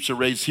the sheep are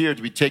raised here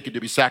to be taken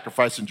to be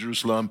sacrificed in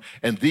Jerusalem,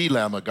 and the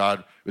Lamb of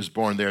God was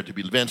born there to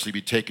eventually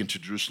be taken to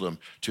Jerusalem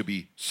to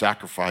be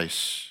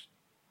sacrificed.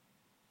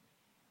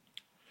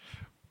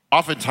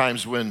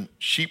 Oftentimes when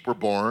sheep were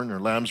born or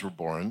lambs were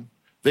born,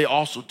 they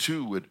also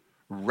too would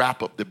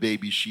wrap up the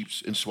baby sheep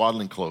in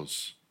swaddling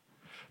clothes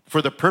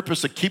for the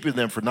purpose of keeping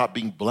them from not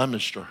being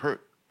blemished or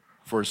hurt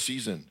for a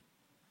season.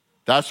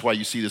 That's why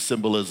you see the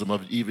symbolism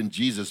of even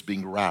Jesus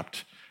being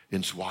wrapped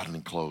in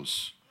swaddling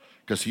clothes,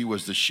 because he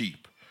was the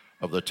sheep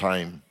of the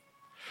time.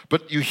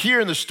 But you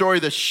hear in the story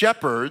that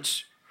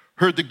shepherds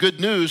heard the good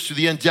news through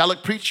the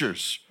angelic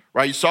preachers,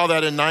 right? You saw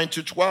that in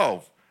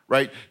 9-12,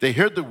 right? They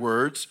heard the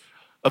words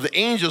of the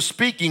angels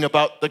speaking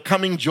about the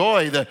coming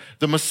joy,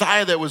 the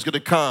Messiah that was going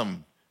to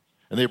come.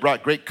 And they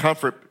brought great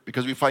comfort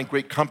because we find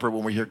great comfort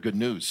when we hear good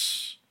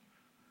news.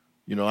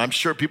 You know, I'm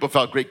sure people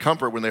felt great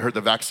comfort when they heard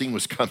the vaccine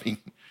was coming,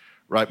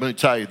 right? Let me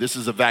tell you, this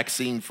is a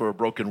vaccine for a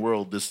broken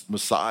world, this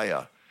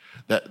Messiah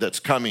that's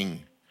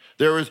coming.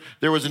 There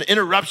was an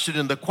interruption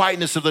in the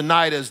quietness of the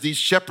night as these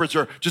shepherds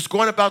are just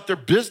going about their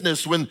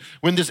business when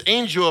this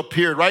angel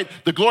appeared, right?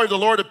 The glory of the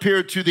Lord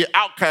appeared to the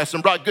outcasts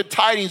and brought good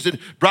tidings and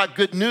brought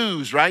good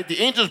news, right? The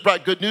angels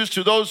brought good news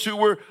to those who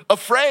were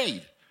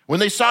afraid. When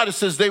they saw it, it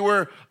says they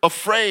were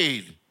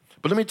afraid.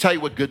 But let me tell you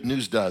what good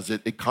news does.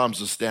 It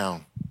calms us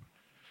down.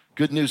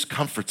 Good news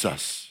comforts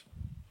us.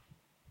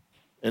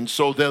 And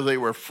so they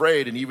were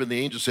afraid, and even the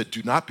angel said,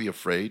 "Do not be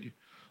afraid.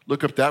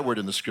 Look up that word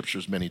in the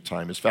scriptures many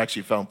times. It's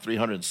actually found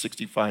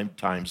 365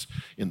 times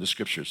in the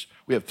scriptures.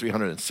 We have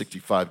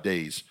 365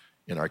 days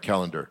in our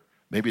calendar.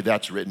 Maybe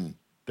that's written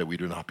that we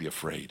do not be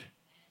afraid.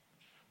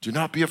 Do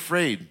not be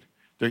afraid.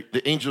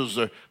 The angels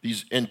are,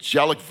 these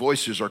angelic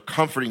voices are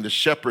comforting the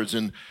shepherds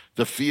in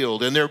the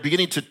field, and they're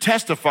beginning to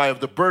testify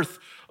of the birth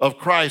of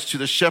Christ to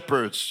the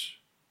shepherds.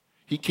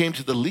 He came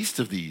to the least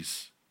of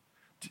these.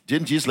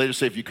 Didn't Jesus later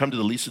say, if you come to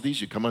the least of these,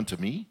 you come unto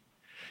me?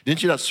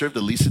 Didn't you not serve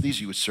the least of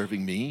these? You were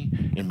serving me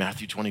in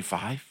Matthew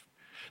 25.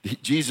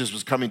 Jesus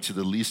was coming to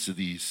the least of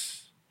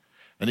these.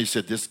 And he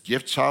said, this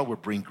gift child will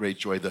bring great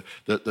joy.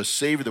 The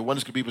Savior, the one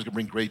that's going to be, was going to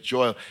bring great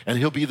joy. And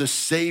he'll be the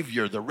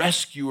Savior, the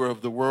rescuer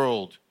of the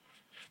world,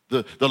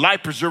 the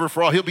life preserver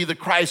for all. He'll be the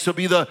Christ. He'll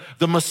be the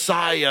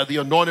Messiah, the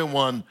anointed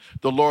one,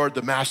 the Lord,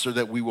 the Master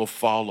that we will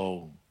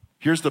follow.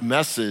 Here's the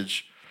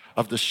message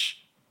of the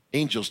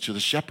angels to the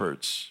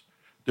shepherds.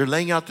 They're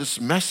laying out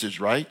this message,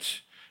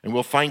 right? And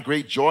we'll find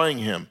great joy in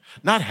him.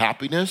 Not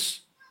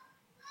happiness,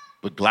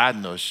 but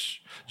gladness.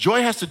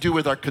 Joy has to do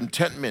with our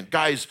contentment.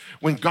 Guys,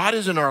 when God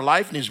is in our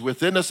life and he's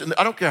within us, and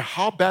I don't care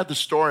how bad the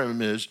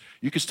storm is,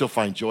 you can still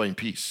find joy and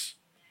peace.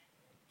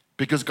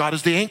 Because God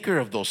is the anchor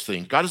of those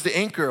things. God is the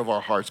anchor of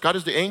our hearts. God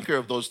is the anchor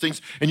of those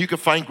things, and you can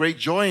find great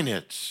joy in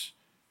it.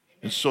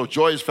 And so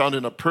joy is found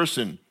in a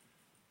person.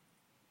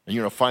 And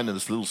you're going to find in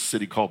this little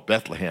city called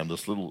Bethlehem,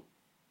 this little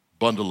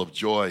bundle of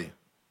joy.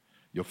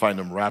 You'll find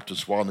them wrapped in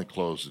swaddling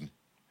clothes. And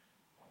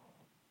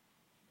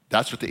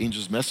that's what the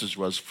angel's message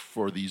was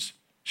for these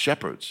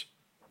shepherds.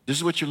 This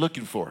is what you're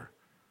looking for.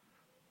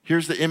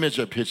 Here's the image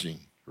I'm pitching,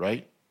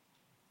 right?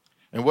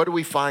 And what do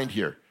we find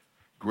here?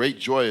 Great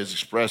joy is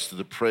expressed to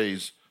the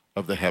praise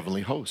of the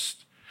heavenly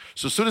host.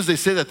 So as soon as they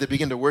say that, they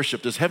begin to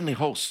worship this heavenly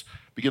host.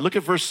 Begin, look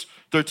at verse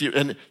 13.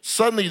 And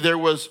suddenly there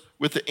was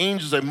with the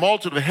angels a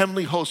multitude of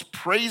heavenly hosts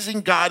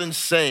praising God and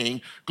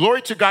saying,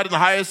 glory to God in the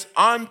highest,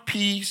 on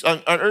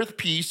earth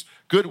peace,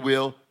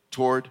 goodwill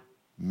toward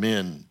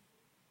men.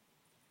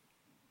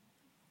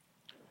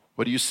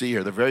 What do you see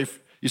here?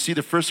 You see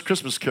the first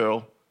Christmas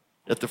carol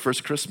at the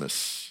first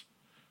Christmas.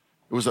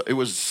 It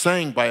was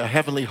sang by a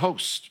heavenly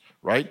host,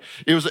 right?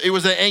 It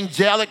was an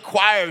angelic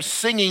choir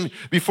singing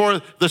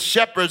before the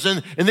shepherds,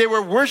 and they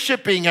were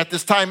worshiping at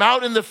this time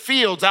out in the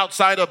fields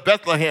outside of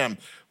Bethlehem.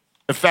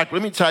 In fact,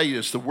 let me tell you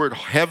this, the word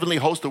heavenly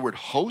host, the word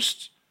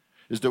host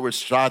is the word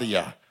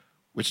stratia,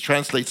 which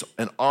translates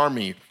an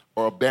army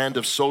or a band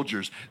of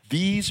soldiers.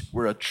 These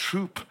were a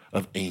troop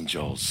of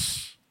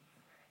angels.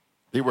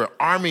 They were an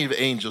army of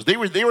angels. They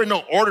were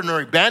no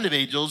ordinary band of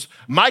angels.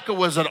 Michael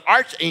was an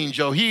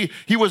archangel. He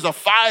was a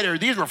fighter.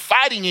 These were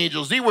fighting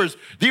angels. They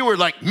were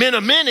like men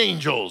of men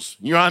angels.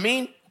 You know what I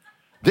mean?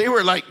 They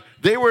were like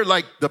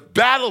the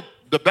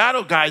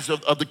battle guys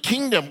of the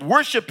kingdom,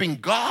 worshiping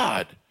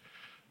God.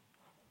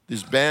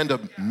 This band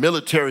of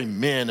military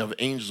men, of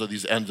angels, of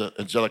these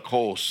angelic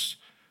hosts.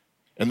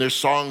 And their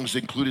songs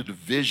included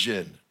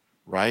vision,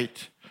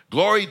 right?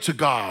 Glory to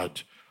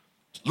God,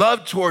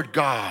 love toward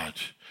God.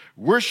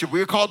 Worship, we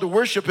were called to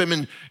worship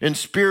him in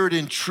spirit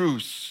and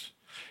truth.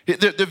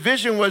 The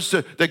vision was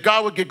that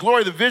God would get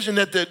glory. The vision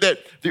that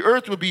the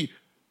earth would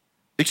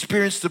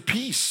experience the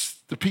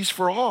peace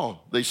for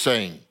all, they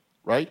sang,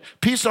 right?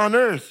 Peace on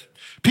earth,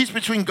 peace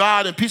between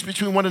God and peace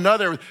between one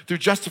another through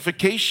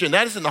justification.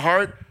 That is in the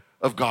heart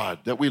of God,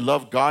 that we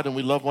love God and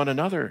we love one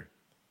another.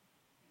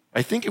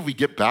 I think if we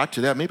get back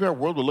to that, maybe our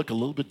world will look a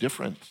little bit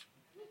different.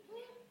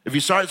 If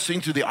you start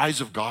seeing through the eyes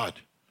of God,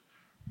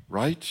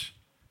 right?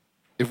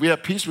 If we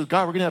have peace with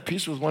God, we're going to have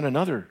peace with one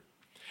another.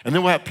 And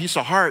then we'll have peace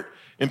of heart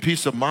and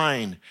peace of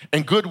mind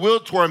and goodwill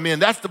toward men.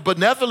 That's the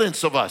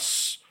benevolence of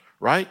us,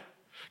 right?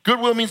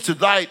 Goodwill means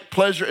delight,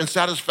 pleasure, and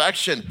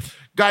satisfaction.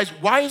 Guys,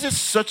 why is it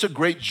such a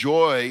great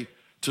joy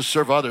to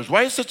serve others?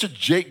 Why is it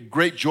such a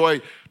great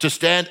joy to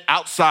stand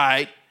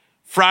outside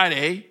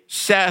Friday,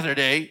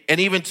 Saturday, and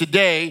even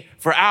today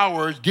for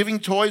hours giving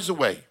toys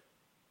away?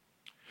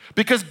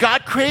 Because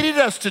God created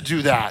us to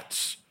do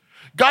that.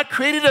 God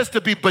created us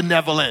to be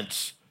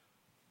benevolent.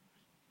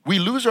 We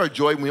lose our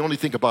joy when we only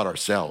think about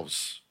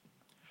ourselves.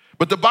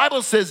 But the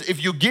Bible says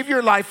if you give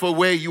your life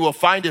away, you will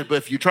find it. But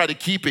if you try to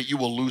keep it, you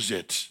will lose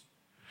it.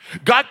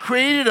 God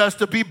created us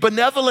to be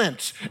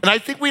benevolent. And I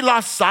think we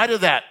lost sight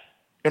of that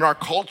in our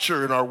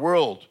culture, in our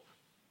world.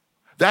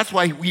 That's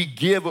why we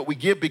give what we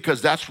give,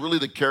 because that's really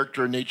the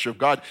character and nature of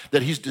God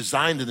that he's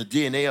designed in the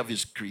DNA of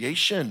his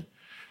creation,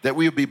 that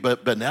we would be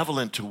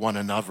benevolent to one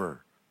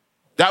another.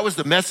 That was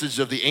the message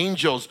of the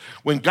angels.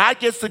 When God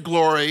gets the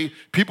glory,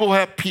 people will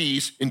have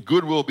peace and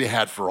good will be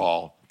had for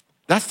all.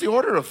 That's the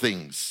order of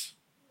things.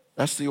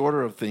 That's the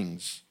order of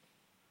things.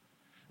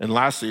 And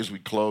lastly, as we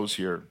close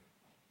here,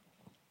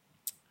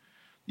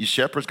 these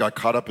shepherds got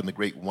caught up in the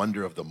great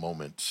wonder of the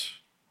moment.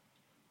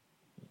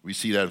 We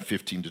see that in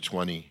 15 to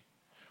 20.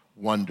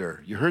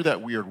 Wonder. You heard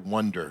that weird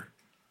wonder.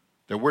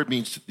 That word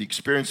means the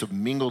experience of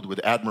mingled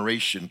with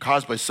admiration,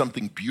 caused by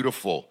something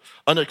beautiful,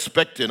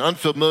 unexpected,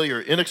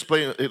 unfamiliar,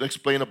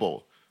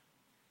 inexplainable.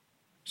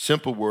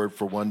 Simple word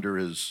for wonder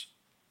is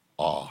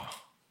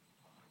awe.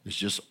 It's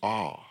just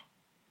awe.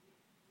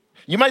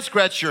 You might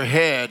scratch your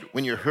head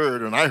when you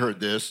heard, and I heard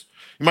this,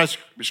 you might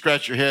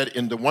scratch your head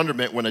in the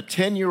wonderment when a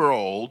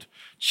 10-year-old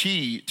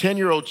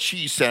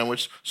cheese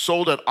sandwich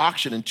sold at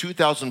auction in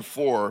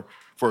 2004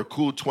 for a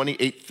cool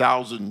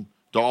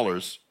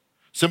 $28,000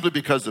 simply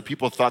because the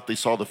people thought they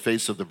saw the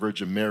face of the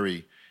Virgin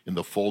Mary in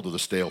the fold of the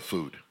stale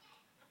food.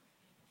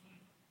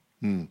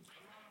 Let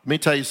me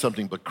tell you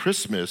something, but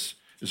Christmas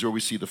is where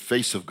we see the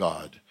face of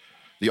God,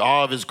 the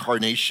awe of his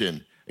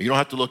incarnation. And you don't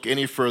have to look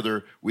any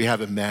further. We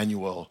have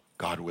Emmanuel,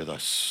 God with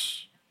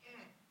us.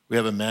 We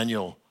have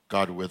Emmanuel,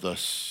 God with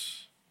us.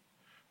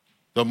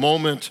 The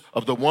moment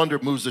of the wonder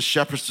moves the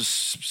shepherds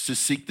to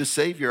seek the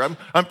Savior.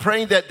 I'm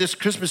praying that this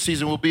Christmas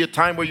season will be a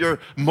time where you're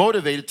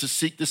motivated to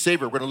seek the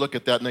Savior. We're going to look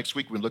at that next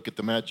week. We're going to look at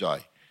the Magi.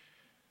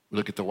 We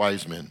look at the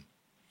wise men.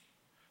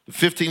 The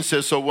 15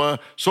 says, so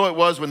it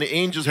was when the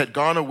angels had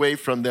gone away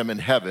from them in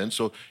heaven.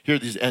 So here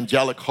these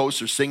angelic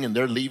hosts are singing.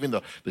 They're leaving.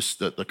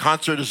 The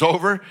concert is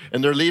over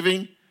and they're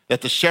leaving.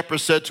 That the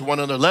shepherds said to one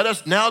another, let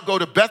us now go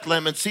to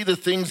Bethlehem and see the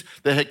things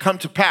that had come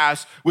to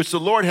pass, which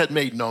the Lord had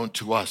made known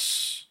to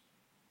us.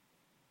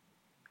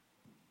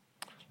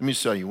 Let me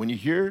tell you, when you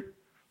hear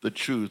the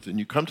truth and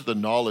you come to the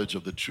knowledge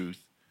of the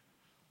truth,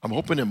 I'm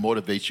hoping it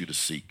motivates you to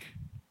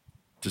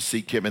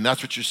seek him. And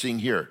that's what you're seeing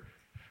here.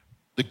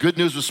 The good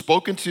news was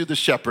spoken to the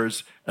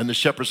shepherds, and the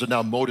shepherds are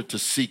now motivated to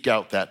seek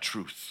out that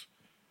truth.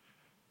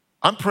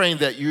 I'm praying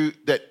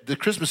that the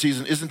Christmas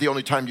season isn't the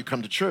only time you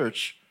come to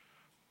church,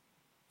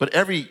 but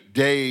every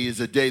day is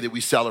a day that we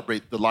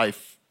celebrate the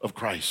life of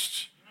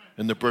Christ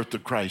and the birth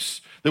of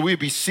Christ, that we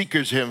be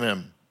seekers of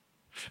him.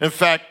 In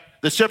fact,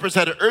 the shepherds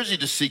had to urge you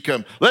to seek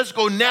him. Let's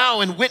go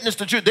now and witness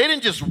the truth. They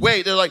didn't just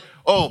wait. They're like,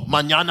 oh,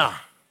 mañana.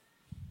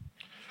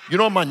 You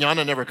know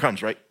mañana never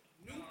comes, right?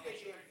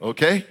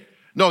 Okay?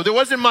 No, there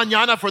wasn't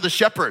mañana for the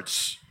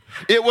shepherds.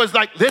 It was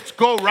like, let's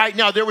go right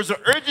now. There was an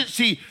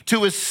urgency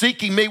to his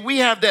seeking. May we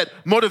have that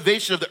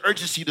motivation of the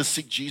urgency to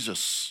seek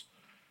Jesus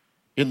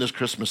in this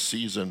Christmas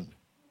season.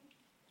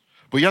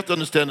 But you have to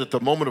understand that the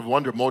moment of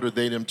wonder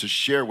motivated them to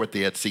share what they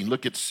had seen.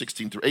 Look at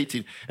 16 through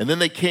 18. And then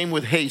they came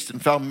with haste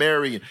and found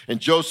Mary and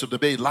Joseph, the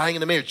baby, lying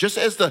in the manger. Just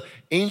as the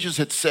angels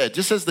had said,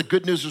 just as the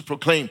good news was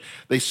proclaimed,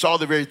 they saw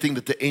the very thing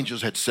that the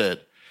angels had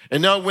said.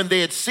 And now when they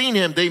had seen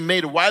him, they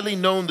made widely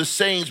known the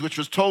sayings which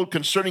was told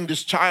concerning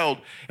this child.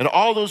 And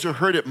all those who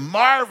heard it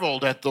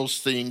marveled at those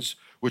things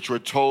which were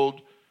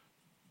told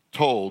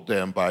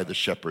them by the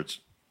shepherds.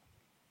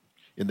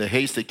 In the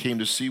haste they came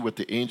to see what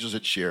the angels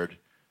had shared.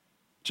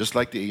 Just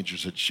like the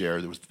angels had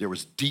shared, there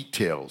was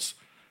details,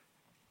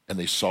 and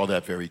they saw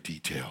that very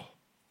detail.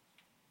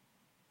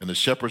 And the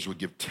shepherds would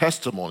give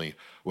testimony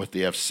what they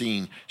have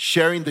seen,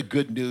 sharing the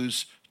good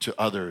news to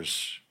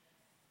others.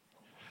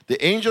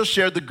 The angels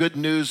shared the good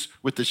news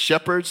with the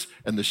shepherds,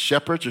 and the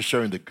shepherds are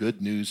sharing the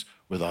good news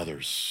with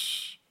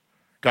others.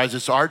 Guys,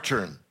 it's our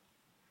turn.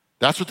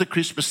 That's what the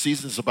Christmas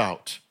season is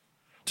about.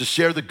 To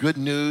share the good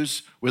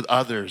news with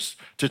others,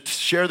 to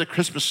share the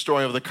Christmas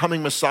story of the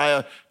coming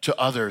Messiah to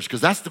others, because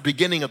that's the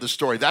beginning of the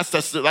story. That's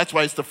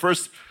why it's the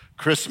first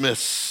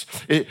Christmas.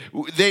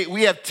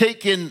 We have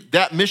taken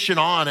that mission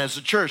on as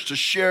a church to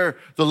share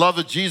the love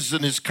of Jesus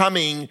and his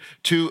coming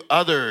to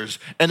others.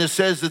 And it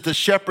says that the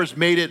shepherds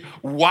made it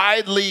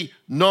widely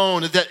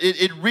known, that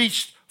it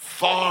reached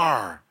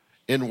far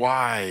and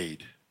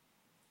wide.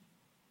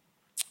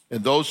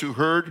 And those who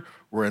heard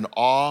were in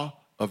awe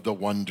of the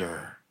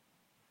wonder.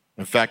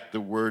 In fact, the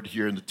word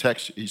here in the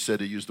text, he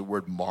used the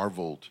word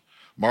marveled.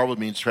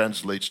 Marveled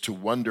translates to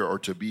wonder or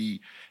to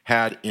be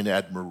had in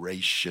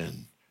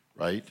admiration,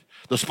 right?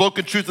 The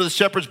spoken truth of the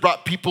shepherds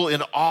brought people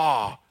in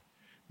awe.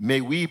 May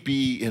we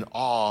be in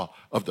awe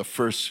of the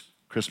first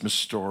Christmas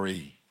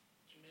story.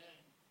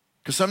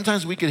 Because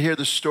sometimes we can hear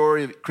the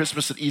story of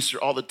Christmas and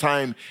Easter all the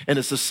time, and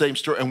it's the same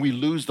story, and we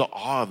lose the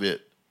awe of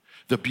it,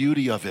 the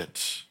beauty of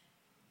it,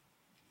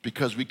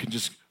 because we can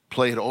just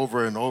play it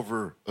over and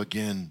over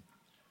again.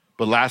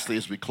 But lastly,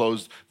 as we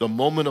close, the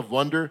moment of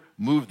wonder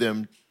moved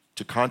them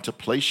to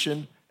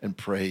contemplation and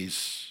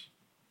praise.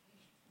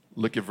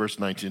 Look at verse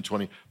 19 and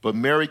 20. But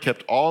Mary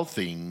kept all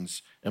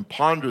things and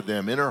pondered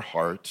them in her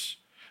heart.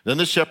 Then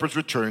the shepherds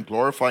returned,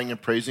 glorifying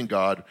and praising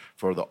God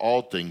for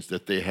all things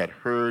that they had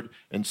heard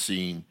and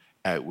seen,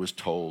 as it was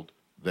told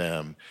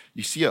them.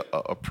 You see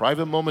a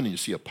private moment and you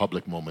see a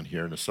public moment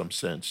here in some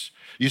sense.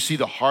 You see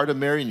the heart of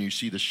Mary and you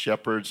see the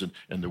shepherds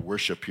and the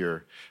worship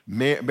here.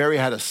 Mary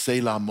had a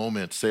Selah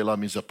moment. Selah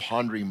means a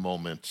pondering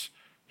moment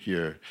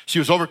here. She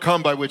was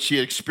overcome by what she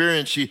had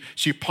experienced.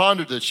 She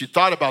pondered it. She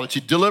thought about it.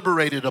 She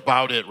deliberated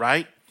about it,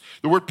 right?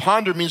 The word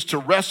ponder means to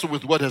wrestle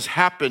with what has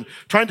happened,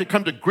 trying to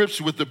come to grips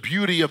with the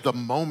beauty of the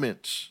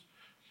moment.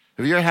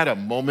 Have you ever had a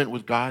moment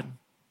with God?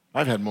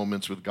 I've had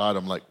moments with God.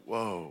 I'm like,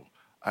 whoa.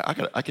 I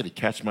got to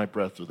catch my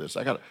breath with this.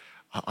 I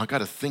got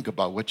to think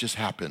about what just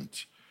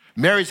happened.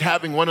 Mary's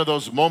having one of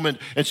those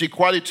moments, and she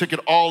quietly took it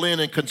all in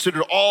and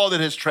considered all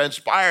that has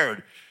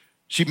transpired.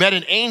 She met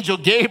an angel,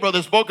 Gabriel,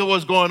 that spoke of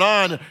what's going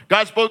on.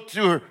 God spoke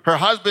to her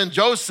husband,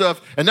 Joseph,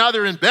 and now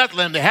they're in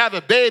Bethlehem. They have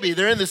a baby.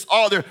 They're in this,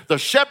 the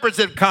shepherds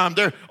have come.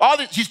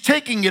 She's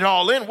taking it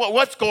all in.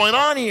 What's going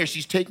on here?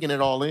 She's taking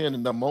it all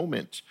in the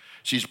moment.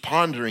 She's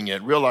pondering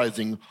it,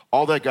 realizing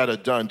all that God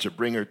had done to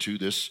bring her to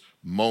this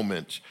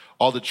moment.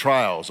 All the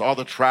trials, all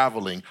the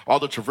traveling, all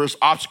the traverse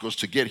obstacles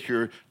to get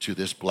here to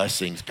this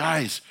blessings.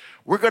 Guys,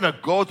 we're going to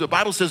go, the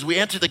Bible says we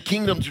enter the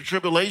kingdom through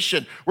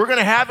tribulation. We're going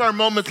to have our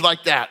moments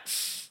like that.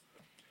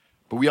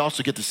 But we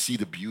also get to see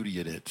the beauty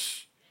in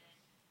it.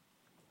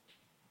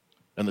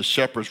 And the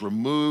shepherds were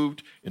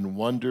moved in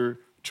wonder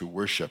to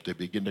worship. They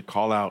begin to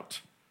call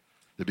out.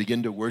 They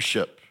begin to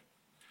worship.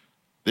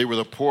 They were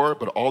the poor,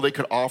 but all they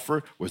could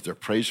offer was their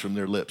praise from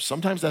their lips.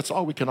 Sometimes that's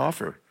all we can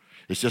offer.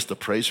 It's just the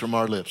praise from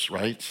our lips,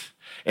 right?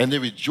 And they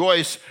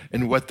rejoiced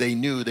in what they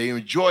knew. They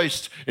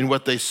rejoiced in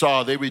what they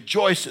saw. They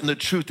rejoiced in the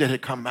truth that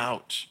had come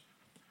out.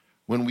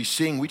 When we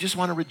sing, we just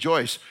want to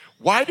rejoice.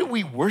 Why do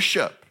we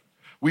worship?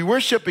 We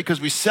worship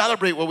because we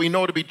celebrate what we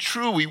know to be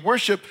true. We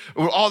worship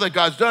all that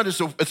God's done.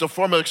 It's a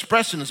form of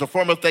expression. It's a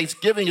form of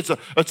thanksgiving. It's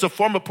a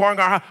form of pouring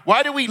our heart.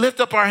 Why do we lift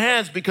up our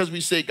hands? Because we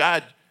say,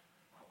 God,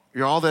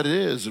 you're all that it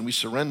is, and we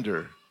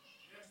surrender.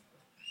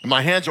 And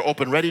my hands are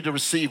open, ready to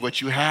receive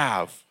what you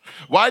have.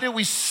 Why do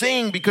we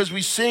sing? Because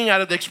we sing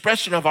out of the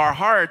expression of our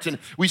hearts, and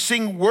we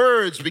sing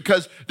words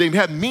because they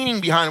have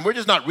meaning behind them. We're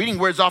just not reading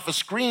words off a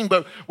screen,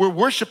 but we're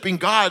worshiping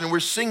God, and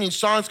we're singing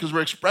songs because we're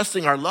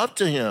expressing our love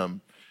to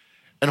him.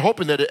 And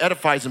hoping that it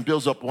edifies and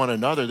builds up one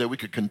another, that we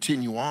could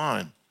continue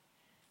on.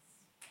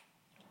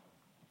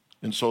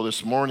 And so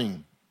this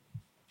morning,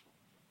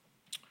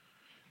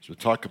 as we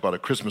talk about a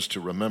Christmas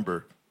to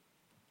remember,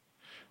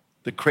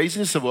 the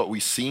craziness of what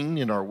we've seen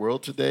in our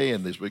world today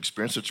and this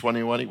experience of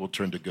 2020 will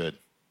turn to good.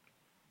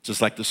 Just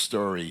like the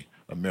story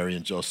of Mary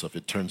and Joseph,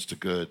 it turns to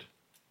good.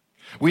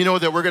 We know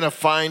that we're going to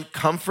find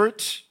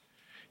comfort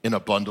in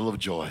a bundle of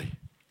joy.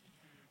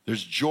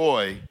 There's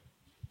joy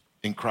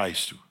in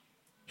Christ.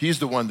 He's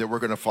the one that we're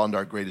going to find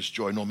our greatest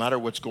joy, no matter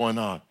what's going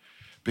on.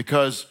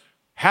 Because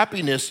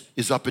happiness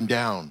is up and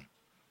down,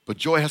 but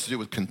joy has to do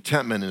with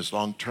contentment and is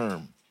long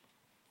term.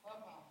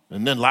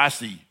 And then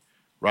lastly,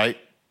 right,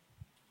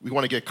 we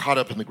want to get caught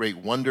up in the great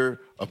wonder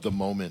of the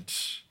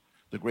moment.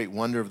 The great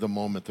wonder of the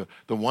moment,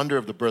 the wonder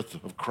of the birth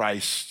of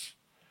Christ.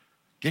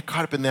 Get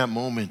caught up in that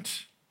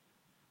moment,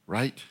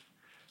 right?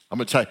 I'm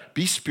going to tell you,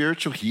 be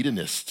spiritual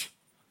hedonist,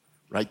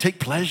 right? Take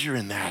pleasure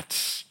in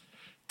that.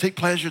 Take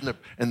pleasure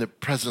in the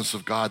presence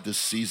of God this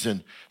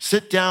season.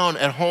 Sit down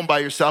at home by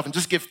yourself and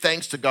just give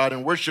thanks to God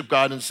and worship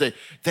God and say,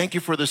 thank you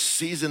for the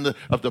season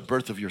of the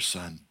birth of your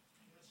son.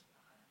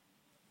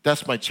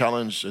 That's my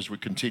challenge as we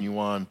continue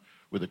on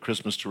with a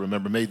Christmas to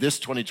remember. May this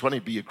 2020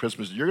 be a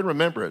Christmas. You're going to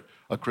remember it,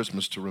 a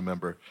Christmas to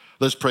remember.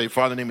 Let's pray.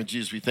 Father, in the name of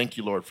Jesus, we thank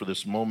you, Lord, for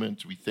this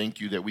moment. We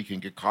thank you that we can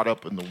get caught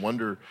up in the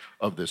wonder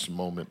of this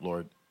moment,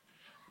 Lord.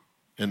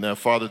 And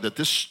Father, that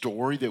this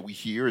story that we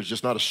hear is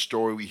just not a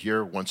story we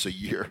hear once a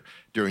year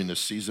during this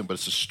season, but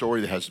it's a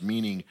story that has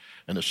meaning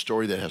and a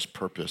story that has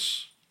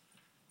purpose.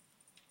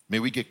 May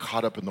we get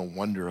caught up in the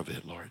wonder of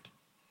it, Lord.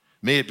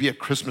 May it be a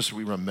Christmas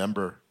we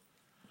remember.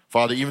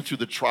 Father, even through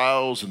the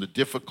trials and the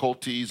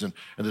difficulties and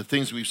the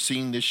things we've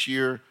seen this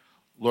year,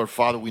 Lord,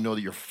 Father, we know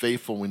that you're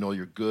faithful, we know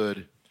you're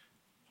good.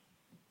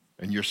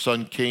 And your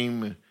son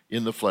came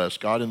in the flesh,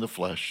 God in the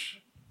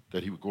flesh,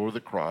 that he would go to the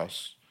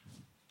cross,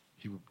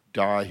 he would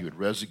die, he would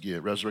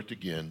resurrect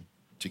again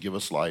to give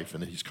us life,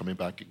 and then he's coming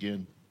back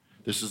again.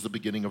 This is the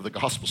beginning of the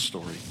gospel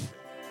story.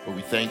 But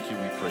we thank you,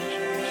 we praise you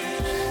in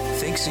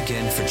Jesus. Thanks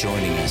again for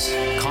joining us.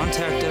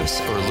 Contact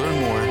us or learn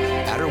more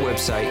at our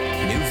website,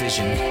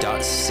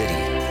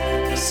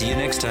 newvision.city. See you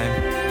next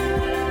time.